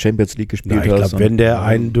Champions League gespielt ich hast. glaube, wenn der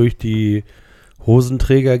einen durch die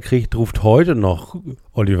Hosenträger kriegt, ruft heute noch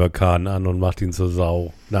Oliver Kahn an und macht ihn zur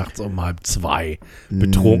Sau. Nachts um 1:30.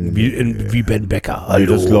 Betrunken wie Ben Becker. Nee,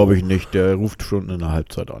 das glaube ich nicht. Der ruft schon in der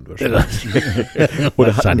Halbzeit an.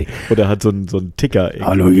 Oder hat so einen Ticker.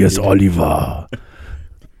 Hallo, hier ist Oliver.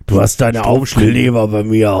 Du hast deine Aufkleber bei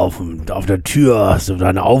mir auf der Tür. Hast du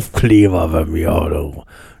deine Aufkleber bei mir? Oder?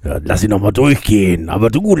 Ja, lass ihn noch mal durchgehen. Aber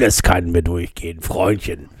du lässt keinen mehr durchgehen,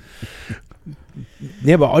 Freundchen.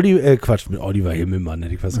 Nee, aber mit Oliver Himmelmann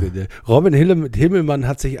hätte ich fast gedacht. Robin Himmelmann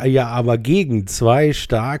hat sich ja aber gegen 2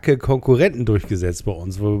 starke Konkurrenten durchgesetzt bei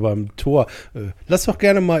uns, wo wir beim Tor. Lass doch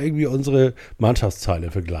gerne mal irgendwie unsere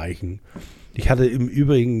Mannschaftsteile vergleichen. Ich hatte im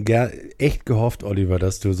Übrigen echt gehofft, Oliver,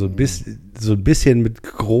 dass du so ein bisschen mit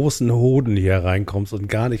großen Hoden hier reinkommst und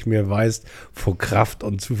gar nicht mehr weißt vor Kraft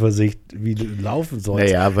und Zuversicht, wie du laufen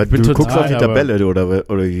sollst. Naja, aber du guckst auf die Tabelle oder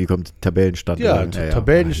wie kommt Tabellenstand? Ja,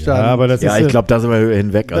 Tabellenstand. Ja, aber das ist, ich glaube, da sind wir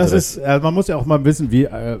hinweg. Also man muss ja auch mal wissen,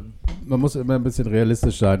 man muss immer ein bisschen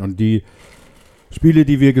realistisch sein. Und die Spiele,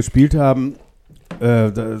 die wir gespielt haben,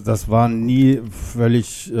 das waren nie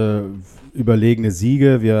völlig überlegene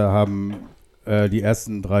Siege. Wir haben die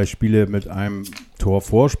ersten 3 Spiele mit einem Tor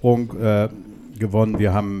Vorsprung gewonnen.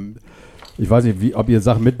 Wir haben, ich weiß nicht, ob ihr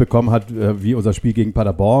Sachen mitbekommen habt, wie unser Spiel gegen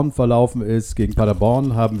Paderborn verlaufen ist. Gegen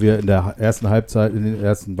Paderborn haben wir in der ersten Halbzeit, in den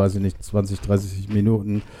ersten, 20, 30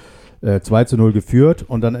 Minuten 2:0 geführt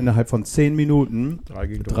und dann innerhalb von 10 Minuten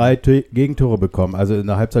 3 Gegentore bekommen. Also in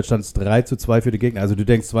der Halbzeit stand es 3:2 für die Gegner. Also du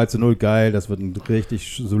denkst 2:0, geil, das wird ein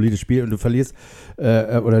richtig solides Spiel und du verlierst.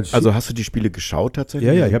 Also hast du die Spiele geschaut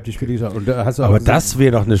tatsächlich? Ja, ich habe die Spiele geschaut. Und hast du aber das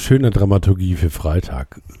wäre doch eine schöne Dramaturgie für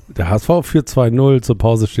Freitag. Der HSV führt 2:0, zur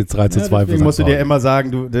Pause steht es 3:2. Deswegen musst du dir immer sagen,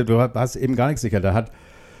 du hast eben gar nichts sicher. Da hat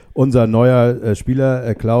unser neuer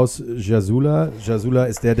Spieler, Klaus Jasula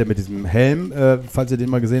ist der mit diesem Helm, falls ihr den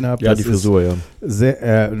mal gesehen habt. Ja, die Frisur, ja.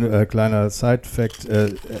 Sehr, kleiner Side-Fact,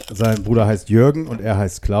 sein Bruder heißt Jürgen und er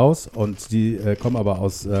heißt Klaus und die kommen aber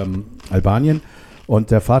aus Albanien.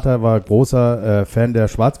 Und der Vater war großer Fan der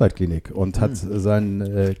Schwarzwaldklinik und hat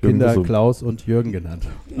seinen Kinder so. Klaus und Jürgen genannt.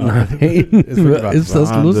 Nein, ist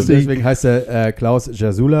das lustig. Deswegen heißt er Klaus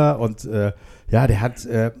Jasula und der hat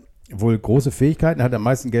wohl große Fähigkeiten, hat am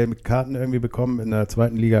meisten gelbe Karten irgendwie bekommen in der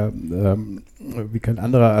 2. Liga, wie kein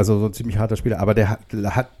anderer, also so ein ziemlich harter Spieler, aber der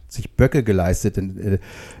hat sich Böcke geleistet in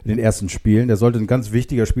den ersten Spielen, der sollte ein ganz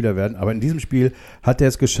wichtiger Spieler werden, aber in diesem Spiel hat er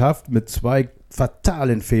es geschafft, mit 2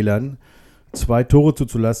 fatalen Fehlern 2 Tore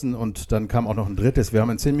zuzulassen und dann kam auch noch ein drittes. Wir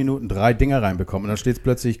haben in 10 Minuten 3 Dinger reinbekommen und dann steht es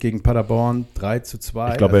plötzlich gegen Paderborn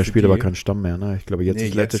 3:2. Ich glaube, er spielt aber keinen Stamm mehr. Ne? Ich glaube,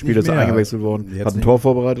 das letzte Spiel ist eingewechselt worden. Hat ein Tor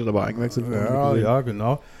vorbereitet, aber eingewechselt worden. Ja,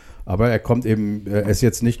 genau. Aber er kommt eben, er ist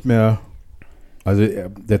jetzt nicht mehr, also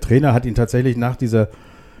der Trainer hat ihn tatsächlich nach dieser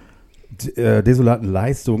desolaten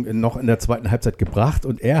Leistung noch in der 2. Halbzeit gebracht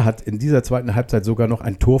und er hat in dieser 2. Halbzeit sogar noch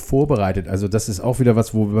ein Tor vorbereitet. Also das ist auch wieder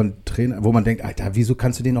was, wo man denkt, Alter, wieso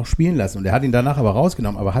kannst du den noch spielen lassen? Und er hat ihn danach aber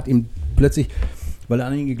rausgenommen, aber hat ihm plötzlich, weil er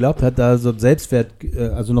an ihn geglaubt hat, da so Selbstwert,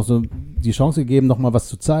 also noch so die Chance gegeben, noch mal was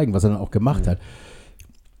zu zeigen, was er dann auch gemacht hat.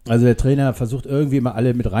 Also der Trainer versucht irgendwie immer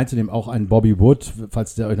alle mit reinzunehmen, auch einen Bobby Wood,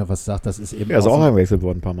 falls der euch noch was sagt, das ist eben. Er ist auch eingewechselt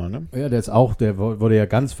worden ein paar Mal, ne? Ja, der wurde ja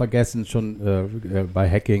ganz vergessen schon bei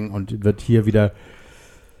Hacking und wird hier wieder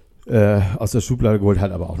aus der Schublade geholt,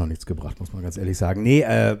 hat aber auch noch nichts gebracht, muss man ganz ehrlich sagen. Nee,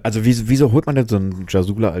 also wieso holt man denn so einen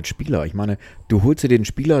Jasula als Spieler? Ich meine, du holst dir den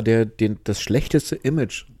Spieler, der das schlechteste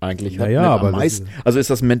Image eigentlich hat. Ja, aber am meisten. Also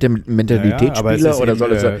ist das ein Mentalitätsspieler oder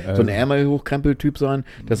soll es so ein Ärmel-Hochkrempel-Typ sein,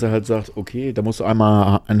 dass er halt sagt, okay, da musst du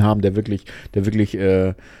einmal einen haben, der wirklich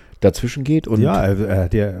dazwischen geht und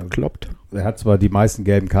der kloppt. Er hat zwar die meisten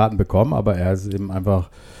gelben Karten bekommen, aber er ist eben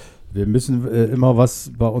einfach. Wir müssen immer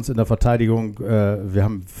was bei uns in der Verteidigung, wir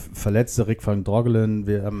haben Verletzte, Rick van Drogelen,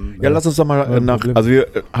 wir haben... lass uns doch mal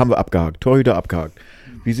haben wir abgehakt, Torhüter abgehakt.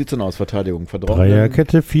 Wie sieht's denn aus, Verteidigung?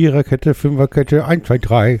 Dreierkette, Viererkette, Fünferkette, 1, 2,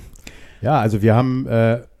 3. Ja, also wir haben...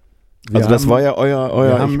 das war ja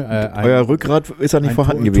euer Rückgrat, ist ja nicht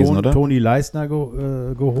vorhanden gewesen, oder? Toni Leistner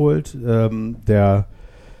geholt, der...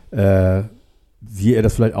 wie ihr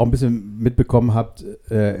das vielleicht auch ein bisschen mitbekommen habt,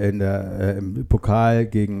 im Pokal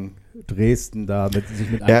gegen Dresden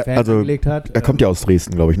sich mit einem Fan angelegt hat. Er kommt ja aus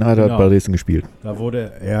Dresden, glaube ich, ne? Er hat bei Dresden gespielt. Da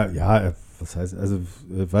wurde was heißt, also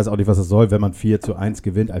ich weiß auch nicht, was das soll, wenn man 4:1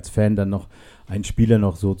 gewinnt, als Fan dann noch einen Spieler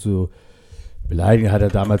noch so zu beleidigen, hat er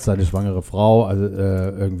damals seine schwangere Frau, also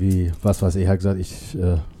irgendwie, was weiß ich, hat gesagt,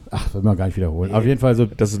 will man gar nicht wiederholen. Auf jeden Fall so.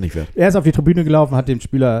 Das ist nicht wert. Er ist auf die Tribüne gelaufen, hat den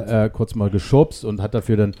Spieler kurz mal geschubst und hat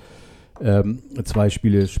dafür dann 2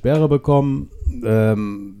 Spiele Sperre bekommen.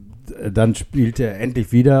 Dann spielt er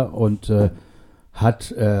endlich wieder und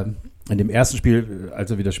hat in dem ersten Spiel,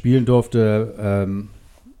 als er wieder spielen durfte,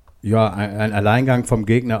 Ja, ein Alleingang vom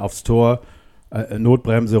Gegner aufs Tor,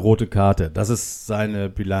 Notbremse, rote Karte. Das ist seine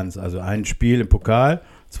Bilanz. Also ein Spiel im Pokal,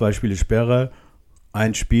 2 Spiele Sperre,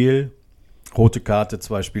 ein Spiel, rote Karte,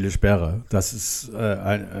 2 Spiele Sperre. Das ist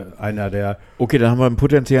einer der... Okay, dann haben wir einen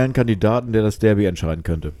potenziellen Kandidaten, der das Derby entscheiden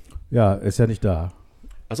könnte. Ja, ist ja nicht da.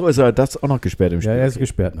 Achso, ist er das auch noch gesperrt im Spiel? Ja, er ist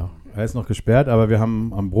gesperrt noch. Er ist noch gesperrt, aber wir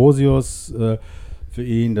haben Ambrosius für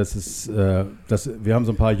ihn. Wir haben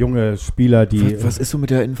so ein paar junge Spieler, die... Was ist so mit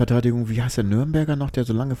der Innenverteidigung? Wie heißt der Nürnberger noch, der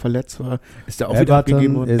so lange verletzt war? Ist der auch wieder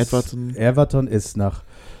abgegeben worden? Everton ist nach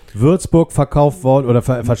Würzburg verkauft worden oder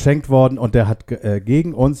verschenkt worden und der hat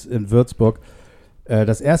gegen uns in Würzburg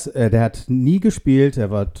der hat nie gespielt,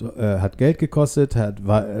 hat Geld gekostet,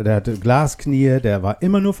 der hatte Glasknie, der war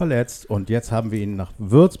immer nur verletzt und jetzt haben wir ihn nach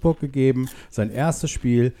Würzburg gegeben, sein erstes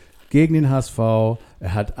Spiel gegen den HSV.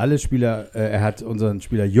 Er hat er hat unseren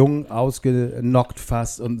Spieler Jung ausgenockt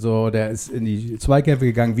fast und so, der ist in die Zweikämpfe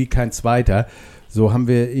gegangen wie kein Zweiter. So haben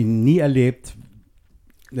wir ihn nie erlebt.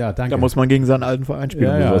 Ja, danke. Da muss man gegen seinen alten Verein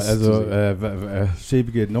spielen. Ja, also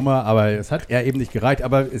schäbige Nummer, aber es hat er eben nicht gereicht.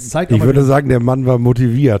 Aber es zeigt Ich würde sagen, der Mann war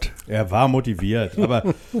motiviert. Er war motiviert. Aber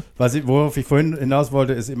worauf ich vorhin hinaus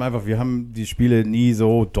wollte, ist eben einfach, wir haben die Spiele nie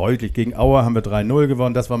so deutlich. Gegen Auer haben wir 3-0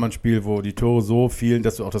 gewonnen. Das war mal ein Spiel, wo die Tore so fielen,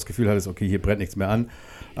 dass du auch das Gefühl hattest, okay, hier brennt nichts mehr an.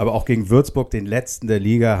 Aber auch gegen Würzburg, den letzten der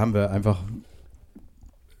Liga, haben wir einfach...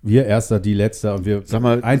 Wir Erster, die Letzter und wir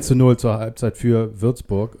 1-0 zur Halbzeit für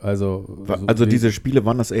Würzburg. Also diese Spiele,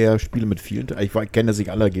 waren das eher Spiele mit vielen? Ich kenne nicht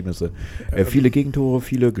alle Ergebnisse. Viele Gegentore,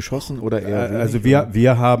 viele geschossen oder eher wenig? Also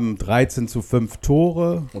wir haben 13-5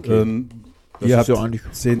 Tore. Okay. Ihr habt ja eigentlich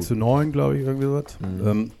 10-9, glaube ich, irgendwie was.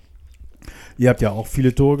 Ihr habt ja auch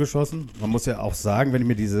viele Tore geschossen. Man muss ja auch sagen,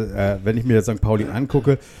 wenn ich mir St. Pauli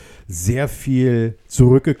angucke, sehr viel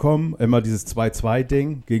zurückgekommen. Immer dieses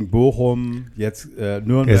 2-2-Ding gegen Bochum, jetzt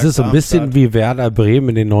Nürnberg. Es ist so ein bisschen wie Werder Bremen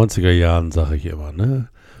in den 90er Jahren, sage ich immer. Ne?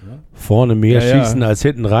 Ja. Vorne mehr schießen als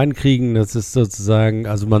hinten reinkriegen. Das ist sozusagen,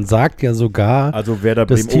 also man sagt ja sogar,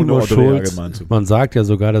 dass Timo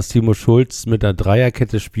Schulz mit der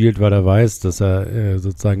Dreierkette spielt, weil er weiß, dass er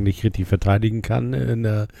sozusagen nicht richtig verteidigen kann in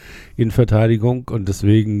der Innenverteidigung und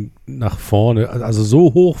deswegen nach vorne, also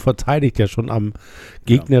so hoch verteidigt er schon am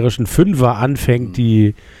gegnerischen Fünfer anfängt,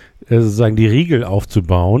 sozusagen die Riegel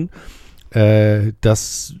aufzubauen,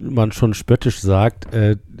 dass man schon spöttisch sagt,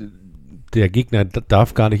 der Gegner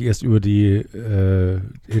darf gar nicht erst in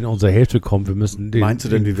unsere Hälfte kommen. Wir müssen den. Meinst du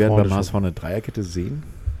denn, wir werden beim HSV eine Dreierkette sehen?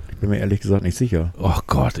 Ich bin mir ehrlich gesagt nicht sicher. Oh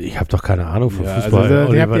Gott, ich habe doch keine Ahnung von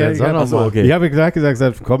Fußball. Ich habe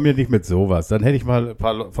gesagt, komm mir nicht mit sowas. Dann hätte ich mal ein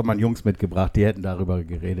paar von meinen Jungs mitgebracht, die hätten darüber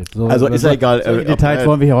geredet. Also ist ja egal. Die Details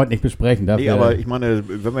wollen wir hier heute nicht besprechen. Aber ich meine,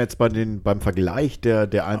 wenn wir jetzt beim Vergleich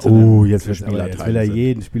der einzelnen jetzt will er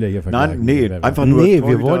jeden Spieler hier vergleichen. Nein, einfach nur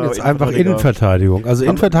wir wollen jetzt einfach Innenverteidigung. Also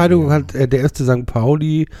Innenverteidigung hat der FC St.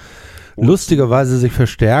 Pauli lustigerweise sich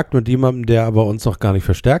verstärkt mit jemandem, der aber uns noch gar nicht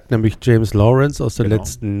verstärkt, nämlich James Lawrence aus dem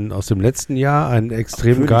letzten Jahr, ein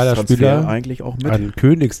extrem geiler Spieler, eigentlich auch mit. Ein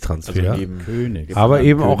Königstransfer, also aber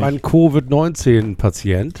eben auch ein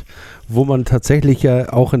Covid-19-Patient, wo man tatsächlich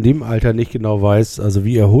ja auch in dem Alter nicht genau weiß, also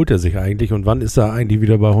wie erholt er sich eigentlich und wann ist er eigentlich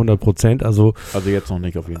wieder bei 100%, also jetzt noch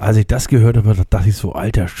nicht auf jeden Fall. Als ich das gehört habe, dachte ich so,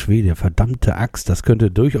 alter Schwede, verdammte Axt, das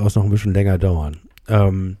könnte durchaus noch ein bisschen länger dauern.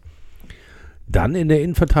 Dann in der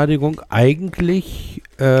Innenverteidigung eigentlich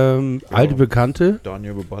alte Bekannte.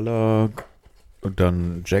 Daniel Buballa und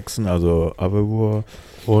dann Jackson, also Abewur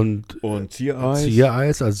und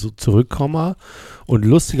Ziereis, also Zurückkommer. Und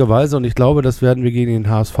lustigerweise, und ich glaube, das werden wir gegen den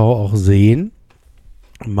HSV auch sehen,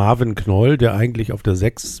 Marvin Knoll, der eigentlich auf der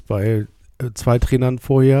 6 bei 2 Trainern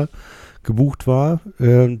vorher gebucht war,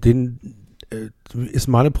 den ist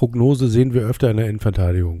meine Prognose, sehen wir öfter in der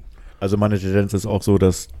Innenverteidigung. Also meine Tendenz ist auch so,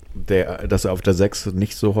 dass er auf der 6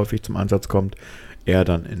 nicht so häufig zum Einsatz kommt, er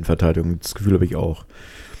dann in Verteidigung. Das Gefühl habe ich auch.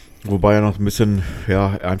 Wobei er noch ein bisschen,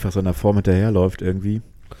 einfach seiner Form hinterherläuft irgendwie.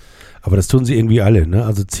 Aber das tun sie irgendwie alle, ne?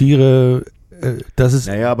 Also Ziere, das ist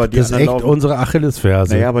echt unsere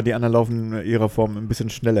Achillesferse. Naja, aber die anderen laufen ihrer Form ein bisschen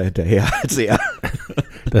schneller hinterher als er.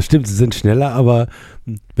 Das stimmt, sie sind schneller, aber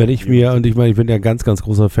wenn ich ich bin ja ein ganz, ganz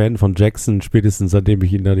großer Fan von Jackson, spätestens seitdem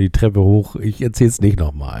ich ihn da die Treppe ich erzähl's nicht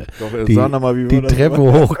nochmal, die Treppe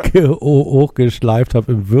hochgeschleift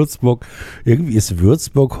habe in Würzburg. Irgendwie ist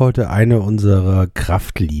Würzburg heute eine unserer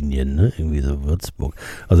Kraftlinien, ne? Irgendwie so Würzburg.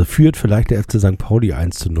 Also führt vielleicht der FC St. Pauli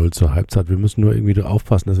 1-0 zur Halbzeit. Wir müssen nur irgendwie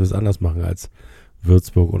aufpassen, dass wir es anders machen als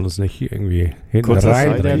Würzburg und uns nicht irgendwie hinten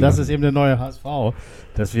rein. Das ist eben der neue HSV,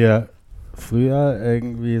 dass wir früher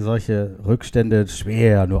irgendwie solche Rückstände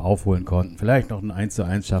schwer nur aufholen konnten. Vielleicht noch ein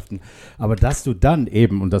 1:1 schafften. Aber dass du dann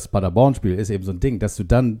eben, und das Paderborn-Spiel ist eben so ein Ding, dass du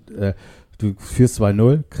dann du führst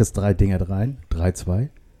 2-0, kriegst 3 Dinger rein, 3-2.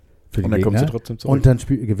 Für Und den dann kommst du Gegner. trotzdem zurück. Und dann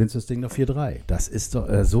gewinnst du das Ding noch 4-3. Das ist doch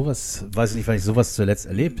sowas, weiß ich nicht, wann ich sowas zuletzt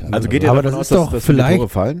erlebt habe. Also geht ihr Aber davon das aus, ist doch dass viele vielleicht- Tore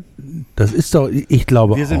fallen? Das ist doch, ich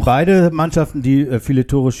glaube wir sind auch. beide Mannschaften, die viele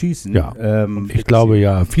Tore schießen. Ja, ich glaube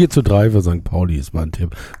ja. 4-3 für St. Pauli ist mein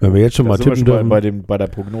Tipp. Wenn wir jetzt schon mal Da sind wir tippen schon dürfen. bei der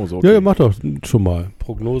Prognose. Ja, mach doch schon mal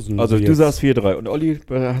Prognosen. Also die du jetzt- sagst 4-3. Und Olli,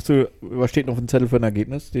 was steht noch auf dem Zettel für ein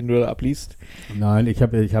Ergebnis, den du da abliest? Nein, ich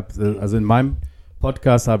habe, also in meinem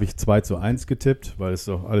Podcast habe ich 2-1 getippt, weil es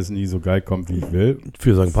doch alles nie so geil kommt, wie ich will.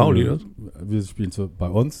 für St. Pauli, das? Wir spielen bei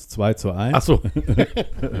uns 2-1. Ach so.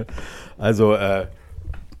 Also,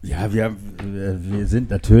 ja, wir sind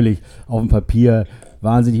natürlich auf dem Papier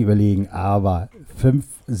wahnsinnig überlegen, aber 5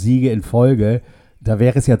 Siege in Folge, da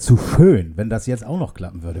wäre es ja zu schön, wenn das jetzt auch noch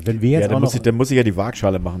klappen würde. Wenn wir jetzt Ja, auch noch... dann muss ich ja die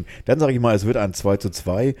Waagschale machen. Dann sage ich mal, es wird ein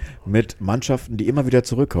 2-2 mit Mannschaften, die immer wieder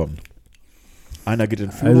zurückkommen. Einer geht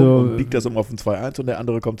in Führung Also- und biegt das auf ein 2-1 und der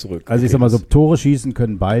andere kommt zurück. Also ich sag mal so, Tore schießen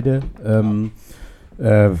können beide. Und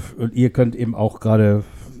ihr könnt eben auch gerade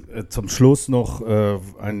zum Schluss noch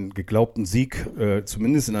einen geglaubten Sieg,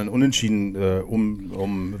 zumindest in einen Unentschieden,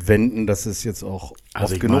 umwenden. Das ist jetzt auch Also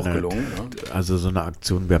oft ich genug meine, gelungen. Ja. Also so eine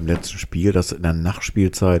Aktion beim letzten Spiel, dass in der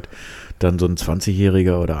Nachspielzeit dann so ein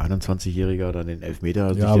 20-Jähriger oder 21-Jähriger dann den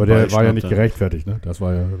Elfmeter sich Ja, aber den Ball der war ja schnappt, nicht dann- gerechtfertigt, ne? Das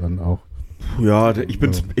war ja dann auch. Ja, ich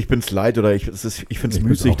bin's leid oder ich finde es Ich bin's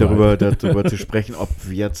müßig, auch darüber zu sprechen, ob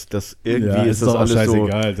jetzt das irgendwie ist das doch auch alles so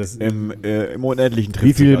scheißegal. Das, im Unendlichen wie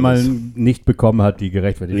trifft sich viel alles. man nicht bekommen hat, die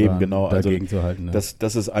gerechtfertigt Eben, waren, genau, also dagegen zu halten. Ne?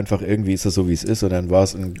 Das ist einfach irgendwie, ist das so, wie es ist. Und dann war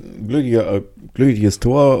es ein glückliches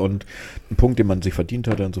Tor und ein Punkt, den man sich verdient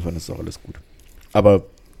hatte. Insofern ist auch alles gut. Aber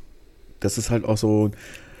das ist halt auch so,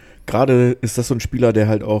 gerade ist das so ein Spieler, der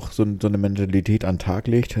halt auch so eine Mentalität an den Tag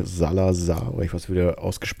legt. Salazar, oder ich weiß, wie der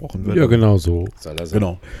ausgesprochen wird. Ja, genau so.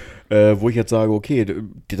 Genau. Wo ich jetzt sage, okay,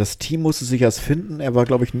 das Team musste sich erst finden. Er war,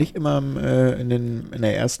 glaube ich, nicht immer in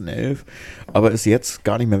der ersten 11, aber ist jetzt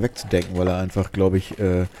gar nicht mehr wegzudenken, weil er einfach, glaube ich,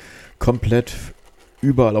 komplett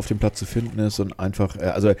überall auf dem Platz zu finden ist und einfach,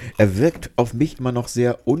 also er wirkt auf mich immer noch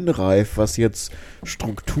sehr unreif, was jetzt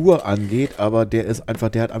Struktur angeht, aber der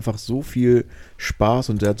hat einfach so viel Spaß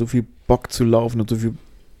und der hat so viel Bock zu laufen und so viel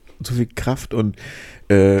Kraft und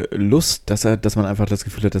Lust, dass man einfach das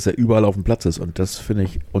Gefühl hat, dass er überall auf dem Platz ist und das finde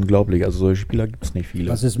ich unglaublich. Also solche Spieler gibt es nicht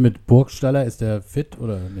viele. Was ist mit Burgstaller? Ist der fit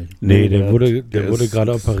oder nicht? Nee, der der wurde ist-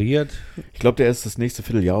 gerade operiert. Ich glaube, der ist das nächste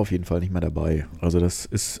Vierteljahr auf jeden Fall nicht mehr dabei. Also das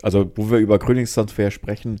ist, also wo wir über Königstransfer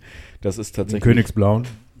sprechen, das ist Den tatsächlich Königsblauen.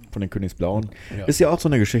 von den Königsblauen. Ja. Ist ja auch so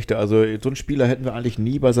eine Geschichte. Also so einen Spieler hätten wir eigentlich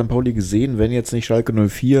nie bei St. Pauli gesehen, wenn jetzt nicht Schalke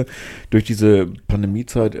 04 durch diese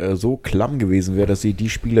Pandemiezeit so klamm gewesen wäre, dass sie die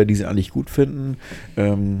Spieler, die sie eigentlich gut finden, so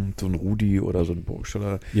ein Rudi oder so ein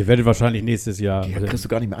Burgstaller, Ihr werdet wahrscheinlich nächstes Jahr, die kriegst du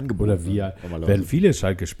gar nicht mehr angeboten. oder wir, Normalerweise. werden viele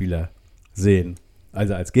Schalke-Spieler sehen.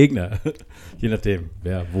 Also als Gegner. Je nachdem,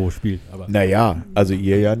 wer wo spielt. Aber Naja, also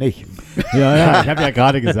ihr ja nicht. ja, ich habe ja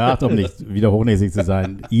gerade gesagt, um nicht wieder hochnäsig zu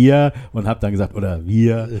sein, ihr und habe dann gesagt, oder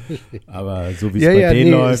wir. Aber so wie es bei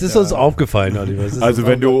denen läuft. es ist uns aufgefallen, Oliver. Es ist Also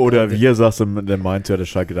uns wenn du oder wir sagst, dann meinst du ja, dass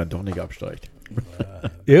Schalke dann doch nicht absteigt.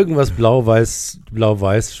 Irgendwas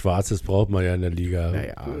blau-weiß-schwarzes braucht man ja in der Liga.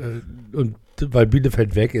 Naja. Und weil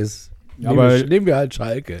Bielefeld weg ist, Aber- nehmen wir halt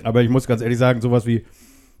Schalke. Aber ich muss ganz ehrlich sagen, sowas wie,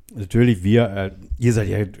 natürlich wir, ihr seid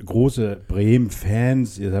ja große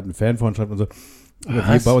Bremen-Fans, ihr habt eine Fanfreundschaft und so. Aber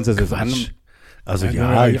wir bei uns ist es an. Also Ja,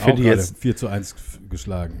 ja, ich auch finde gerade jetzt 4-1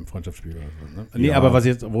 geschlagen im Freundschaftsspiel. Oder so, ne? Nee, Ja. aber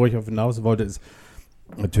wo ich auf hinaus wollte, ist,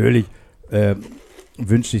 natürlich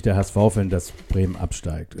wünscht sich der HSV-Fan, dass Bremen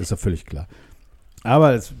absteigt. Ist ja völlig klar.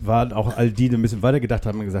 Aber es waren auch all die ein bisschen weiter gedacht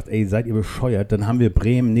haben und gesagt, ey, seid ihr bescheuert? Dann haben wir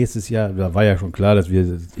Bremen nächstes Jahr, da war ja schon klar, dass wir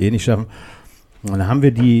es nicht schaffen. Und dann haben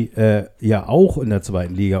wir die ja auch in der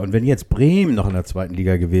zweiten Liga. Und wenn jetzt Bremen noch in der zweiten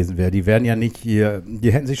Liga gewesen wäre, die wären ja nicht hier,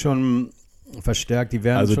 die hätten sich schon verstärkt, die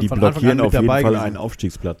wären Also schon die von Anfang an blockieren mit auf jeden dabei Fall gewesen. einen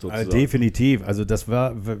Aufstiegsplatz sozusagen. Definitiv. Also das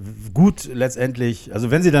war gut letztendlich.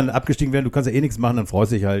 Also wenn sie dann abgestiegen wären, du kannst ja eh nichts machen, dann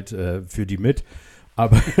freust du dich halt für die mit.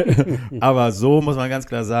 Aber so muss man ganz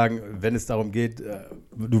klar sagen, wenn es darum geht,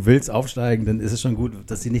 du willst aufsteigen, dann ist es schon gut,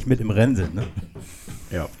 dass sie nicht mit im Rennen sind. Ne?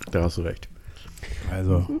 Ja, da hast du recht.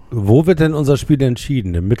 Also Wo wird denn unser Spiel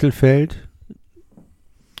entschieden? Im Mittelfeld?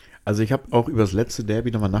 Also ich habe auch über das letzte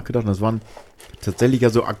Derby nochmal nachgedacht und das waren tatsächlich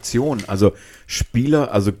ja so Aktionen, also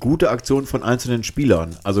Spieler, also gute Aktionen von einzelnen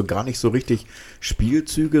Spielern, also gar nicht so richtig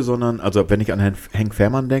Spielzüge, sondern, also wenn ich an Henk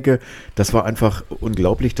Fährmann denke, das war einfach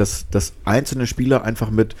unglaublich, dass einzelne Spieler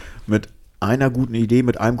einfach mit einer guten Idee,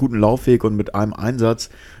 mit einem guten Laufweg und mit einem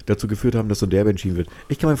Einsatz dazu geführt haben, dass so ein Derby entschieden wird.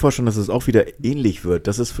 Ich kann mir vorstellen, dass es auch wieder ähnlich wird,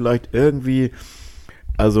 dass es vielleicht irgendwie,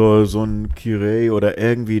 also so ein Kirei oder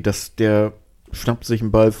irgendwie, dass der schnappt sich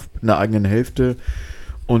einen Ball in der eigenen Hälfte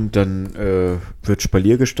und dann wird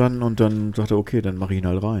Spalier gestanden und dann sagt er, okay, dann mache ich ihn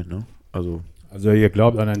halt rein. Ne? Also ihr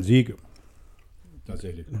glaubt an einen Sieg.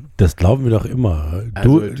 Tatsächlich. Das glauben wir doch immer.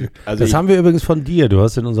 Das haben wir übrigens von dir. Du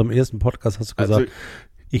hast in unserem ersten Podcast gesagt,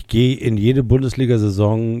 ich gehe in jede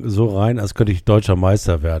Bundesliga-Saison so rein, als könnte ich deutscher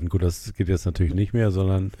Meister werden. Gut, das geht jetzt natürlich nicht mehr,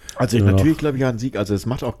 sondern... Also natürlich glaube ich an einen Sieg. Also es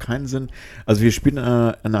macht auch keinen Sinn. Also wir spielen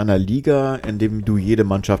in einer Liga, in dem du jede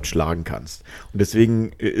Mannschaft schlagen kannst. Und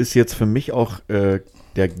deswegen ist jetzt für mich auch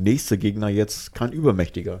der nächste Gegner jetzt kein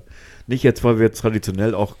Übermächtiger. Nicht jetzt, weil wir jetzt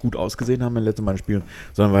traditionell auch gut ausgesehen haben in den letzten beiden Spielen,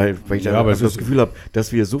 sondern weil ich das Gefühl habe,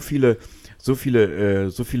 dass wir so viele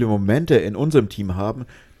Momente in unserem Team haben,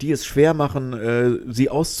 die es schwer machen, sie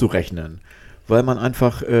auszurechnen. Weil man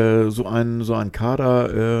einfach so ein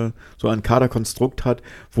Kaderkonstrukt hat,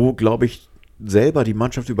 wo, glaube ich, selber die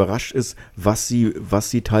Mannschaft überrascht ist, was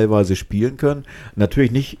sie teilweise spielen können.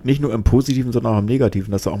 Natürlich nicht nur im Positiven, sondern auch im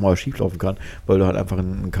Negativen, dass da auch mal was schieflaufen kann, weil du halt einfach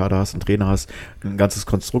einen Kader hast, einen Trainer hast, ein ganzes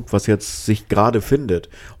Konstrukt, was jetzt sich gerade findet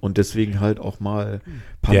und deswegen halt auch mal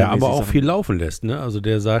der aber auch viel laufen lässt, ne? Also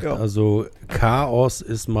der sagt, also Chaos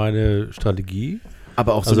ist meine Strategie.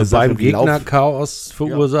 Aber auch so also eine Sache beim Gegner Chaos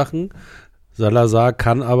verursachen. Ja. Salazar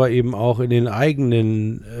kann aber eben auch in den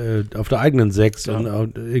eigenen, auf der eigenen Sechs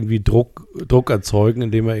und irgendwie Druck erzeugen,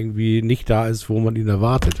 indem er irgendwie nicht da ist, wo man ihn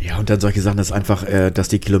erwartet. Ja, und dann solche Sachen, dass einfach, dass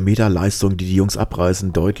die Kilometerleistung, die Jungs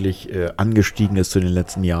abreißen, deutlich angestiegen ist zu den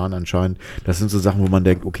letzten Jahren anscheinend. Das sind so Sachen, wo man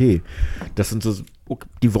denkt, okay, das sind so,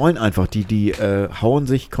 die wollen einfach, die hauen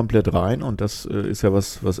sich komplett rein und das ist ja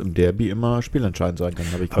was im Derby immer spielentscheidend sein kann,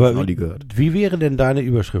 habe ich gerade von Olli gehört. Wie wäre denn deine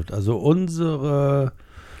Überschrift? Also unsere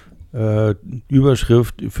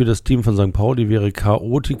Überschrift für das Team von St. Pauli wäre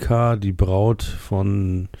Chaotica, die Braut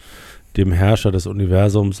von dem Herrscher des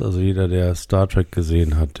Universums. Also jeder, der Star Trek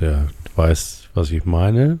gesehen hat, der weiß, was ich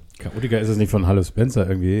meine. Chaotica ist es nicht von Hallo Spencer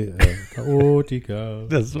irgendwie? Chaotica.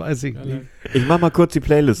 Das weiß ich nicht. Ich mach mal kurz die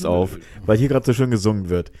Playlist auf, weil hier gerade so schön gesungen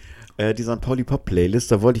wird. Die St. Pauli Pop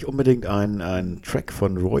Playlist, da wollte ich unbedingt einen Track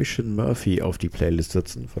von Roisin Murphy auf die Playlist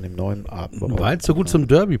setzen, von dem neuen Abend. Weil es so gut zum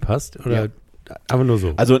Derby passt? Oder? Ja. Aber nur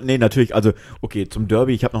so. Also, nee, natürlich. Also, okay, zum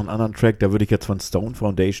Derby, ich habe noch einen anderen Track, da würde ich jetzt von Stone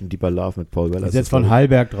Foundation, Deeper Love mit Paul Weller. Ist jetzt von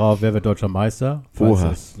Hallberg drauf, wer wird deutscher Meister? Falls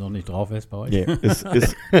das noch nicht drauf ist bei euch. Nee,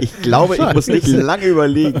 ich glaube, ich muss nicht lange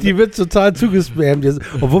überlegen. Die wird total zugespammt jetzt.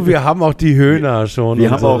 Obwohl wir haben auch die Höhner schon.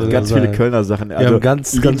 Wir haben auch ganz viele Kölner Sachen. Also, wir haben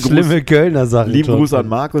ganz schlimme Kölner Sachen. Lieben Gruß an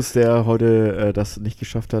Markus, der heute das nicht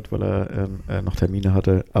geschafft hat, weil er noch Termine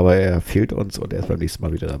hatte. Aber er fehlt uns und er ist beim nächsten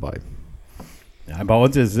Mal wieder dabei. Ja, bei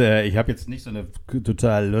uns ist, ich habe jetzt nicht so eine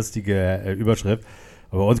total lustige Überschrift,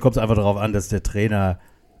 aber bei uns kommt es einfach darauf an, dass der Trainer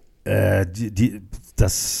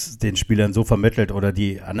das den Spielern so vermittelt oder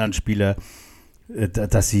die anderen Spieler,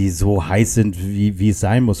 dass sie so heiß sind, wie es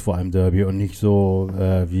sein muss vor einem Derby und nicht so,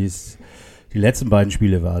 wie es die letzten beiden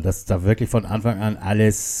Spiele war, dass da wirklich von Anfang an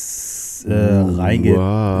alles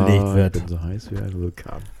reingelegt wird. Ich bin so heiß wie ein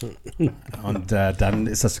Vulkan. Und dann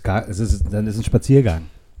ist ein Spaziergang.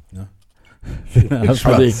 Ne?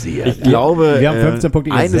 Also ich glaube, wir haben 15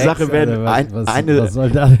 Punkte eine Sache werden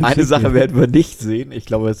wir nicht sehen. Ich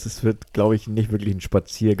glaube, es wird, glaube ich, nicht wirklich ein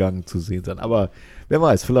Spaziergang zu sehen sein. Aber wer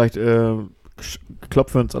weiß, vielleicht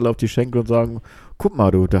klopfen wir uns alle auf die Schenkel und sagen, guck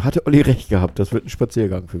mal, da hatte Olli recht gehabt. Das wird ein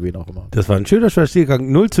Spaziergang für wen auch immer. Das war ein schöner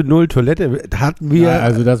Spaziergang. 0:0 Toilette hatten wir. Ja,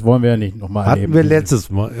 also das wollen wir ja nicht nochmal erleben. Hatten wir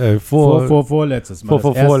letztes Mal. Vorletztes Mal.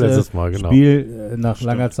 Vorletztes Mal, genau. Spiel nach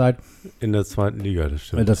langer Zeit. In der zweiten Liga, das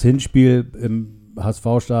stimmt. Das Hinspiel im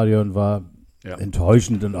HSV-Stadion war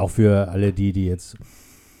enttäuschend und auch für alle die jetzt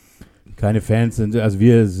keine Fans sind. Also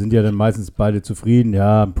wir sind ja dann meistens beide zufrieden,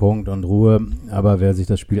 ja, Punkt und Ruhe. Aber wer sich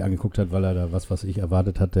das Spiel angeguckt hat, weil er da was ich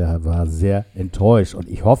erwartet hat, der war sehr enttäuscht. Und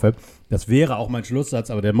ich hoffe, das wäre auch mein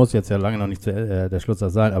Schlusssatz, aber der muss jetzt ja lange noch nicht der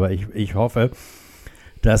Schlusssatz sein, aber ich hoffe,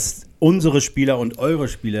 dass unsere Spieler und eure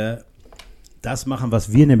Spieler das machen,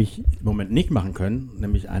 was wir nämlich im Moment nicht machen können,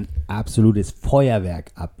 nämlich ein absolutes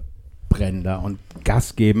Feuerwerk abbrennen da und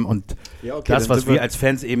Gas geben und das, was wir als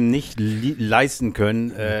Fans eben nicht leisten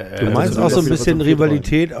können. Du meinst auch so ein bisschen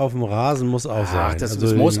Rivalität auf dem Rasen muss auch sein.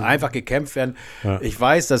 Das muss einfach gekämpft werden. Ja. Ich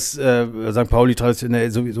weiß, dass St. Pauli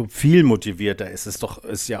traditionell sowieso viel motivierter ist.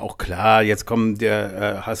 Ist ja auch klar, jetzt kommt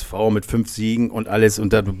der HSV mit 5 Siegen und alles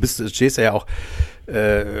und da stehst ja auch,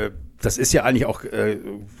 das ist ja eigentlich auch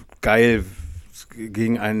geil,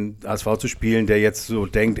 gegen einen HSV zu spielen, der jetzt so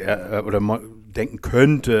denkt, denken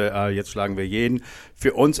könnte, jetzt schlagen wir jeden.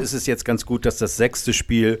 Für uns ist es jetzt ganz gut, dass das 6.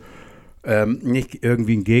 Spiel nicht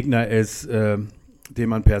irgendwie ein Gegner ist, den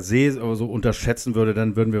man per se so unterschätzen würde.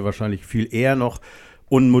 Dann würden wir wahrscheinlich viel eher noch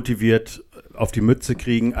unmotiviert auf die Mütze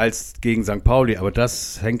kriegen als gegen St. Pauli. Aber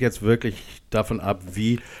das hängt jetzt wirklich davon ab,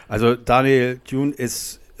 wie. Also Daniel Thune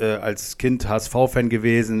ist als Kind HSV-Fan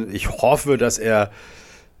gewesen. Ich hoffe, dass er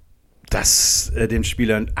das den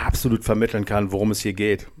Spielern absolut vermitteln kann, worum es hier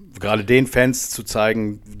geht. Gerade den Fans zu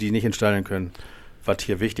zeigen, die nicht ins Stadion können, was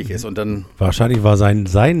hier wichtig ist. Und dann wahrscheinlich war sein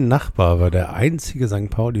Nachbar war der einzige St.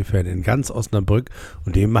 Pauli-Fan in ganz Osnabrück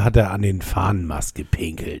und dem hat er an den Fahnenmast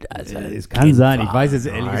gepinkelt. Also es kann sein, ich weiß jetzt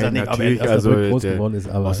ehrlich gesagt nicht, ob er in Osnabrück groß geworden ist.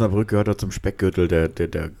 Aber Osnabrück gehört doch zum Speckgürtel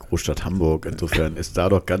der Großstadt Hamburg. Insofern ist da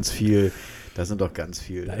doch ganz viel, da sind doch ganz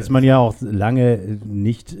viel. Da ist man ja auch lange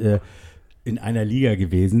nicht in einer Liga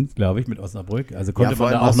gewesen, glaube ich, mit Osnabrück. Also konnte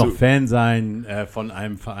man da auch noch Fan sein von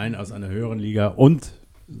einem Verein aus einer höheren Liga und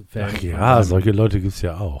Fan. Ach ja, solche Leute gibt es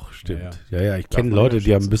ja auch, stimmt. Ja, ich kenne Leute,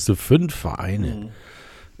 die haben bis zu 5 Vereine.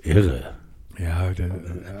 Irre. Ja,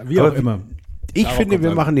 wie auch immer. Ich finde,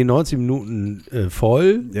 wir machen die 90 Minuten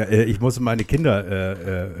voll. Ja, ich muss meine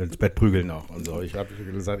Kinder ins Bett prügeln noch und so. Ich habe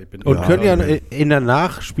gesagt, ich bin und können ja in der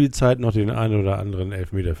Nachspielzeit noch den einen oder anderen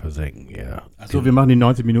Elfmeter versenken. Ja. Achso, wir machen die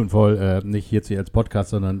 90 Minuten voll, nicht jetzt hier als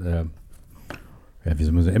Podcast, sondern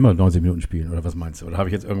wieso müssen wir immer 90 Minuten spielen? Oder was meinst du? Oder habe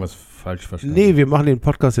ich jetzt irgendwas falsch verstanden? Nee, wir machen den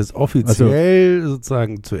Podcast jetzt offiziell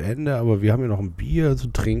sozusagen zu Ende, aber wir haben ja noch ein Bier zu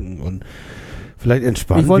trinken und vielleicht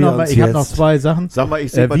entspannen wir uns jetzt. Ich habe noch 2 Sachen. Sag mal,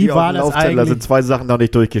 ich sehe bei dir auf dem Laufzettel, sind 2 Sachen noch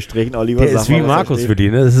nicht durchgestrichen, Oliver. Der ist wie Markus für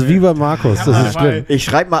die, ne? Das ist wie bei Markus, das ist schlimm. Ich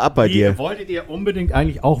schreibe mal ab bei dir. Wolltet ihr unbedingt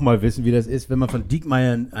eigentlich auch mal wissen, wie das ist, wenn man von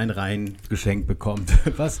Diekmeyer ein Reihengeschenk bekommt?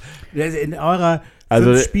 Was in eurer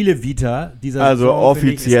 5-Spiele-Vita dieser Also Saison,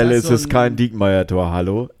 offiziell ist es kein Diekmeyer-Tor,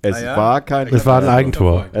 hallo. Es war kein. Es war ein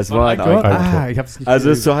Eigentor. Es war ein Eigentor. Ich hab's nicht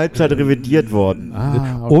also ist zur Halbzeit revidiert worden.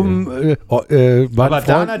 Okay. Aber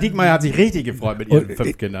Dana Diekmeyer hat sich richtig gefreut mit ihren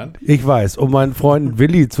 5 Kindern. Ich weiß, um meinen Freund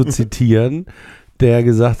Willi zu zitieren, der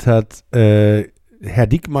gesagt hat, Herr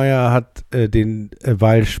Diekmeyer hat den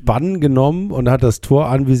Ball Spann genommen und hat das Tor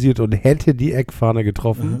anvisiert und hätte die Eckfahne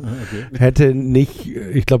getroffen. Okay. Hätte nicht,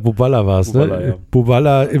 ich glaube Buballa war es, ne? Ja.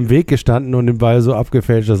 Buballa im Weg gestanden und den Ball so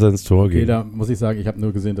abgefälscht, dass er ins Tor ging. Da muss ich sagen, ich habe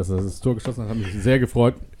nur gesehen, dass er das Tor geschossen hat, habe mich sehr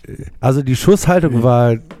gefreut. Also die Schusshaltung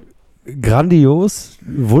war grandios,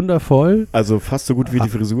 wundervoll. Also fast so gut wie die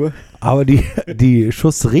Frisur. Aber die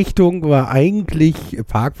Schussrichtung war eigentlich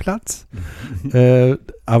Parkplatz.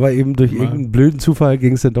 Aber eben durch irgendeinen blöden Zufall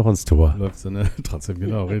ging es dann doch ins Tor. Läuft ne? Trotzdem,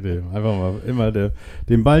 genau, richtig. Einfach mal immer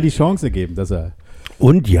dem Ball die Chance geben, dass er.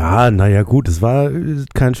 Und ja, naja, gut, es war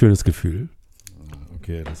kein schönes Gefühl.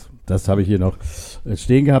 Okay, das habe ich hier noch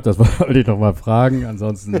stehen gehabt, das wollte ich noch mal fragen.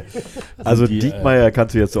 Ansonsten. Also Diekmeyer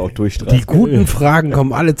kannst du jetzt auch durchstreichen. Die guten Fragen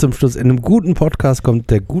kommen alle zum Schluss. In einem guten Podcast kommt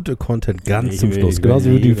der gute Content ganz zum Schluss.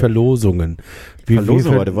 Genauso wie die Verlosungen.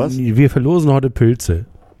 Wir verlosen heute Pilze.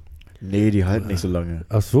 Nee, die halten nicht so lange.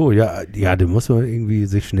 Ach so, ja, da muss man irgendwie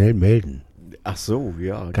sich schnell melden. Ach so,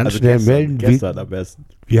 ja. Ganz schnell melden. Gestern am besten.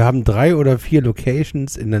 Wir haben 3 oder 4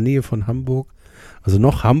 Locations in der Nähe von Hamburg. Also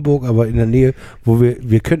noch Hamburg, aber in der Nähe, wo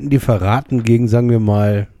wir könnten die verraten gegen, sagen wir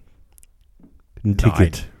mal, ein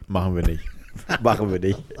Ticket. Machen wir nicht. Machen wir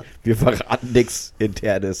nicht. Wir verraten nichts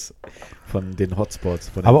Internes von den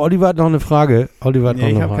Hotspots. Aber Oliver hat noch eine Frage. Ich habe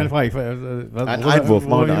keine Frage. Ein Einwurf,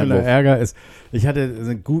 machen wir einen Einwurf. Ärger ist, ich hatte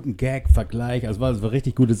einen guten Gag-Vergleich, also war eine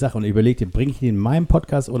richtig gute Sache und ich überlegte, bringe ich ihn in meinem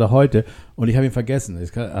Podcast oder heute und ich habe ihn vergessen.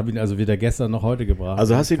 Ich habe ihn also weder gestern noch heute gebracht.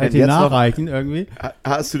 Also hast du ihn jetzt nachreichen irgendwie?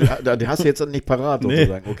 Hast du jetzt nicht parat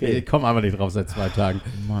sozusagen? Okay. Ich komme einfach nicht drauf seit 2 Tagen.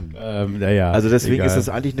 Mann. Also deswegen ist es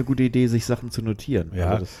eigentlich eine gute Idee, sich Sachen zu notieren.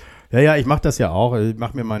 Ja. Also ja, ich mache das ja auch. Ich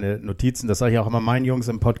mache mir meine Notizen. Das sage ich auch immer meinen Jungs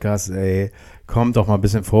im Podcast. Ey, kommt doch mal ein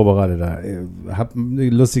bisschen vorbereitet da. Hab eine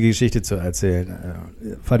lustige Geschichte zu erzählen.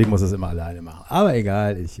 Fadi muss das immer alleine machen. Aber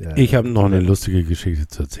egal. Ich habe noch eine lustige Geschichte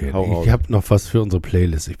zu erzählen. Ich habe noch was für unsere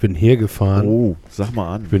Playlist. Ich bin hergefahren. Oh, sag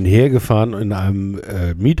mal an. Ich bin hergefahren in einem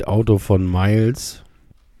Mietauto von Miles.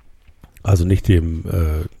 Also nicht dem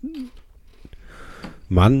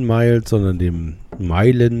Mann Miles, sondern dem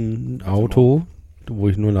Meilen-Auto, wo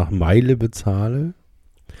ich nur nach Meile bezahle.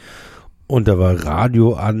 Und da war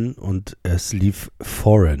Radio an und es lief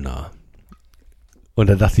Foreigner. Und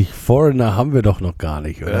da dachte ich, Foreigner haben wir doch noch gar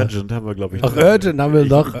nicht, oder? Urgent haben wir, glaube ich. Ach, Urgent haben wir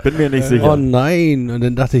doch. Ich bin mir nicht sicher. Oh nein. Und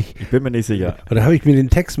dann dachte ich. Ich bin mir nicht sicher. Und dann habe ich mir den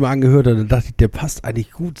Text mal angehört und dann dachte ich, der passt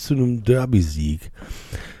eigentlich gut zu einem Derby-Sieg.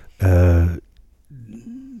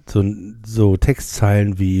 So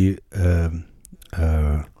Textzeilen wie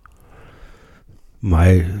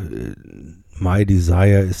My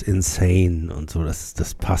Desire is insane und so, das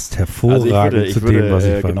passt hervorragend zu dem, was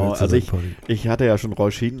ich genau, also ich hatte ja schon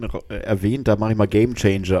Rauschin erwähnt, da mache ich mal Game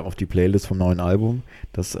Changer auf die Playlist vom neuen Album,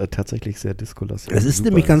 das tatsächlich sehr disco-lastig ist. Es ist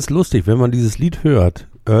nämlich ganz lustig, wenn man dieses Lied hört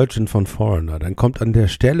Urgent von Foreigner. Dann kommt an der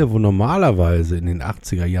Stelle, wo normalerweise in den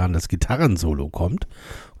 80er Jahren das Gitarrensolo kommt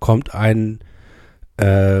ein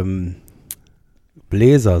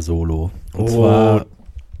Bläser-Solo. Und zwar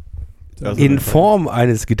in Form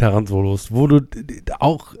eines Gitarrensolos, wo du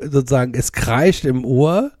auch sozusagen, es kreischt im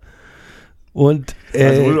Ohr. Und,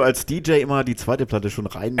 also wo du als DJ immer die zweite Platte schon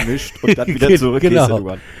reinmischt und dann wieder zurückgehst.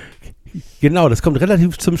 Genau, das kommt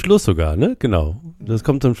relativ zum Schluss sogar, ne? Genau, das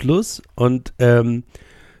kommt zum Schluss und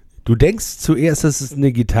du denkst zuerst, das ist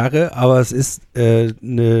eine Gitarre, aber es ist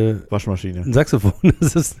eine Waschmaschine. Ein Saxophon,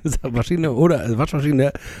 das ist eine Waschmaschine oder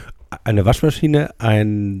eine Waschmaschine,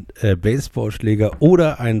 ein Baseballschläger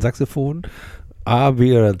oder ein Saxophon, A,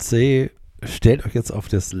 B oder C. Stellt euch jetzt auf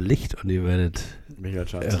das Licht und ihr werdet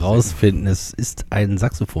herausfinden, es ist ein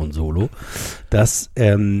Saxophon-Solo.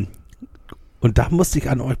 Und da musste ich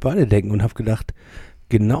an euch beide denken und habe gedacht,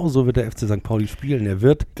 genau so wird der FC St. Pauli spielen.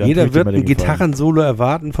 Jeder wird ein Gitarrensolo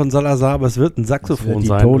erwarten von Salazar, aber es wird ein Saxophon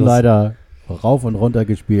sein. Die Tonleiter rauf und runter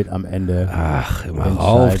gespielt am Ende. Ach, immer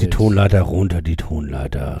rauf, die Tonleiter, runter, die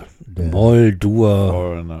Tonleiter. Moll,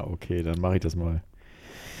 Dur. Okay, dann mache ich das mal.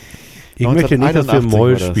 Ich möchte nicht, dass wir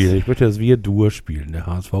Moll spielen. Ich möchte, dass wir Dur spielen. Der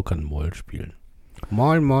HSV kann Moll spielen.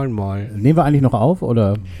 Moll. Nehmen wir eigentlich noch auf,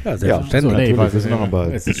 oder? Ja, selbstverständlich. Wir sind noch am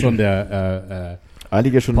Ball. Es ist schon der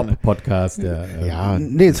einige schon Pop-Podcast.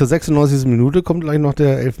 Nee, zur 96. Minute kommt gleich noch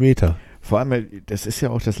der Elfmeter. Vor allem, das ist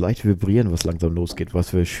ja auch das leichte Vibrieren, was langsam losgeht,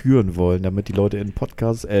 was wir schüren wollen, damit die Leute in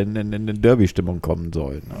Podcast, in Derby-Stimmung kommen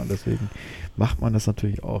sollen. Und deswegen macht man das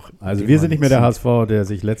natürlich auch. Also wir sind nicht mehr der HSV, der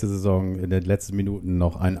sich letzte Saison in den letzten Minuten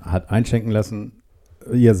noch hat einschenken lassen.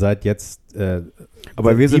 Ihr seid jetzt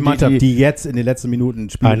aber wir sind die Mannschaft, die jetzt in den letzten Minuten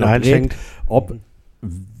spielt, einschenkt.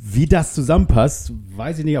 Wie das zusammenpasst,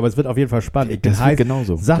 weiß ich nicht, aber es wird auf jeden Fall spannend. Das wird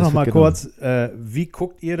genauso. Sag noch mal kurz, wie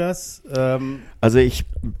guckt ihr das? Also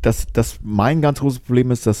mein ganz großes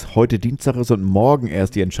Problem ist, dass heute Dienstag ist und morgen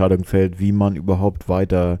erst die Entscheidung fällt, wie man überhaupt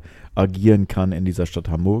weiter agieren kann in dieser Stadt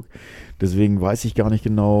Hamburg. Deswegen weiß ich gar nicht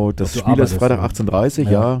genau. Das Spiel ist Freitag 18:30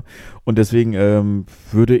 Uhr, ja. Und deswegen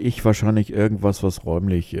würde ich wahrscheinlich irgendwas, was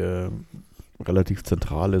räumlich relativ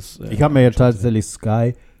zentral ist. Ich habe mir jetzt tatsächlich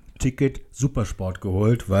Sky-Ticket Supersport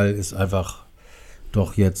geholt, weil es einfach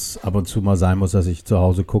doch jetzt ab und zu mal sein muss, dass ich zu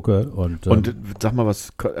Hause gucke. Und sag mal,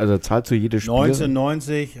 also zahlst du jedes Spiel?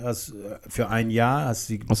 1990 für ein Jahr hast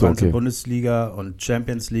die ganze Bundesliga und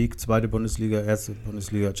Champions League, zweite Bundesliga, erste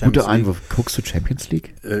Bundesliga, Champions League. Guter Einwurf. Guckst du Champions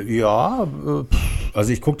League?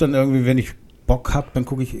 Also ich gucke dann irgendwie, wenn ich Bock habe, dann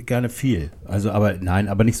gucke ich gerne viel. Also aber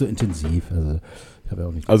nicht so intensiv. Also habe ja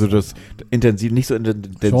auch nicht. Also das intensiv, nicht so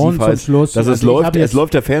intensiv schon heißt, zum Schluss, dass es läuft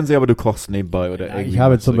der Fernseher, aber du kochst nebenbei oder irgendwie. Ich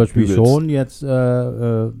habe zum Beispiel schon jetzt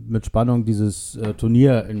mit Spannung dieses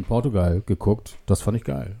Turnier in Portugal geguckt. Das fand ich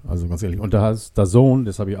geil. Also ganz ehrlich. Und da hast DAZN,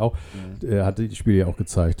 das habe ich auch, hat die Spiele ja auch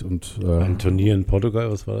gezeigt. Und ein Turnier in Portugal,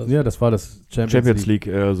 was war das? Ja, das war das Champions League.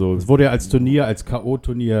 So. Es wurde ja als Turnier, als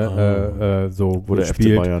K.O.-Turnier so wurde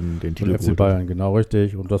gespielt. FC Bayern den Titel FC Bayern, genau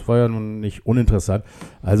richtig. Und das war ja nun nicht uninteressant.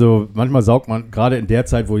 Also manchmal saugt man, gerade in der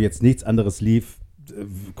Zeit, wo jetzt nichts anderes lief,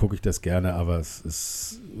 gucke ich das gerne, aber es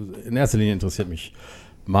ist in erster Linie interessiert mich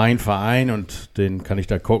mein Verein und den kann ich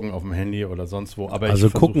da gucken auf dem Handy oder sonst wo. Aber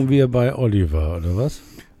also gucken wir bei Oliver, oder was?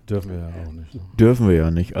 Dürfen wir ja auch nicht. Dürfen wir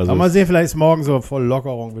ja nicht. Also aber mal sehen, vielleicht ist morgen so voll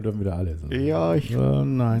Lockerung, wir dürfen wieder alle. Ja,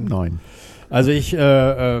 nein. Also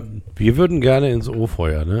wir würden gerne ins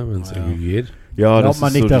O-Feuer, ne, wenn es irgendwie geht. Ja, glaubt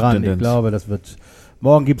man nicht so daran. Ich glaube, das wird.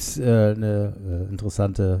 Morgen gibt es eine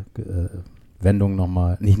interessante Wendung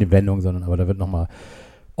nochmal. Nicht eine Wendung, sondern aber da wird nochmal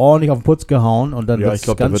ordentlich auf den Putz gehauen und dann wird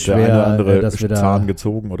es ganz schwer, der eine andere dass wir Zahn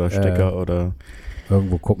gezogen oder Stecker oder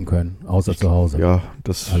irgendwo gucken können, außer zu Hause. Ja,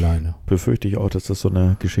 das alleine. Befürchte ich auch, dass das so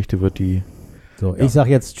eine Geschichte wird, die. So, ich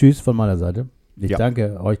sage jetzt Tschüss von meiner Seite. Ich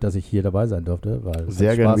danke euch, dass ich hier dabei sein durfte. Weil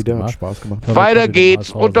sehr gerne wieder, hat Spaß gemacht. Weiter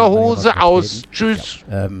geht's, Unterhose aus. Tschüss.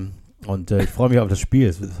 Und ich freue mich auf das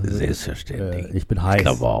Spiel. Selbstverständlich. Ich bin heiß. Ich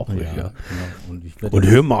glaube auch. Ja. Genau. Und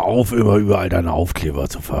hör mal auf, immer überall deine Aufkleber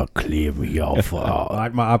zu verkleben hier auf.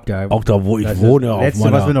 Wart mal ab, auch da, wo ich wohne.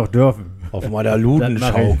 Letzte, was wir noch dürfen. Auf meiner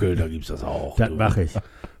Ludenschaukel, da gibt es das auch. Das mache ich.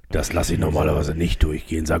 Das lasse ich normalerweise nicht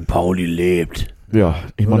durchgehen. St. Pauli lebt. Ja,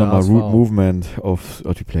 ich mache nochmal Root Movement auf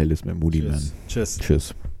die Playlist mit Moody Man.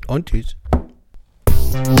 Tschüss. Und tschüss.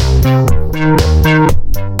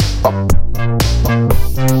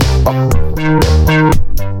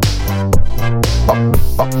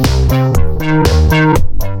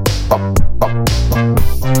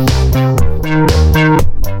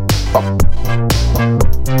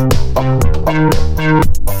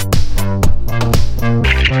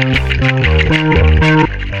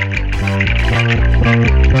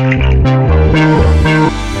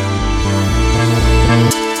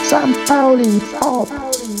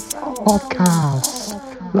 Derbypodcast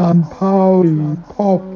St. Pauli Pop.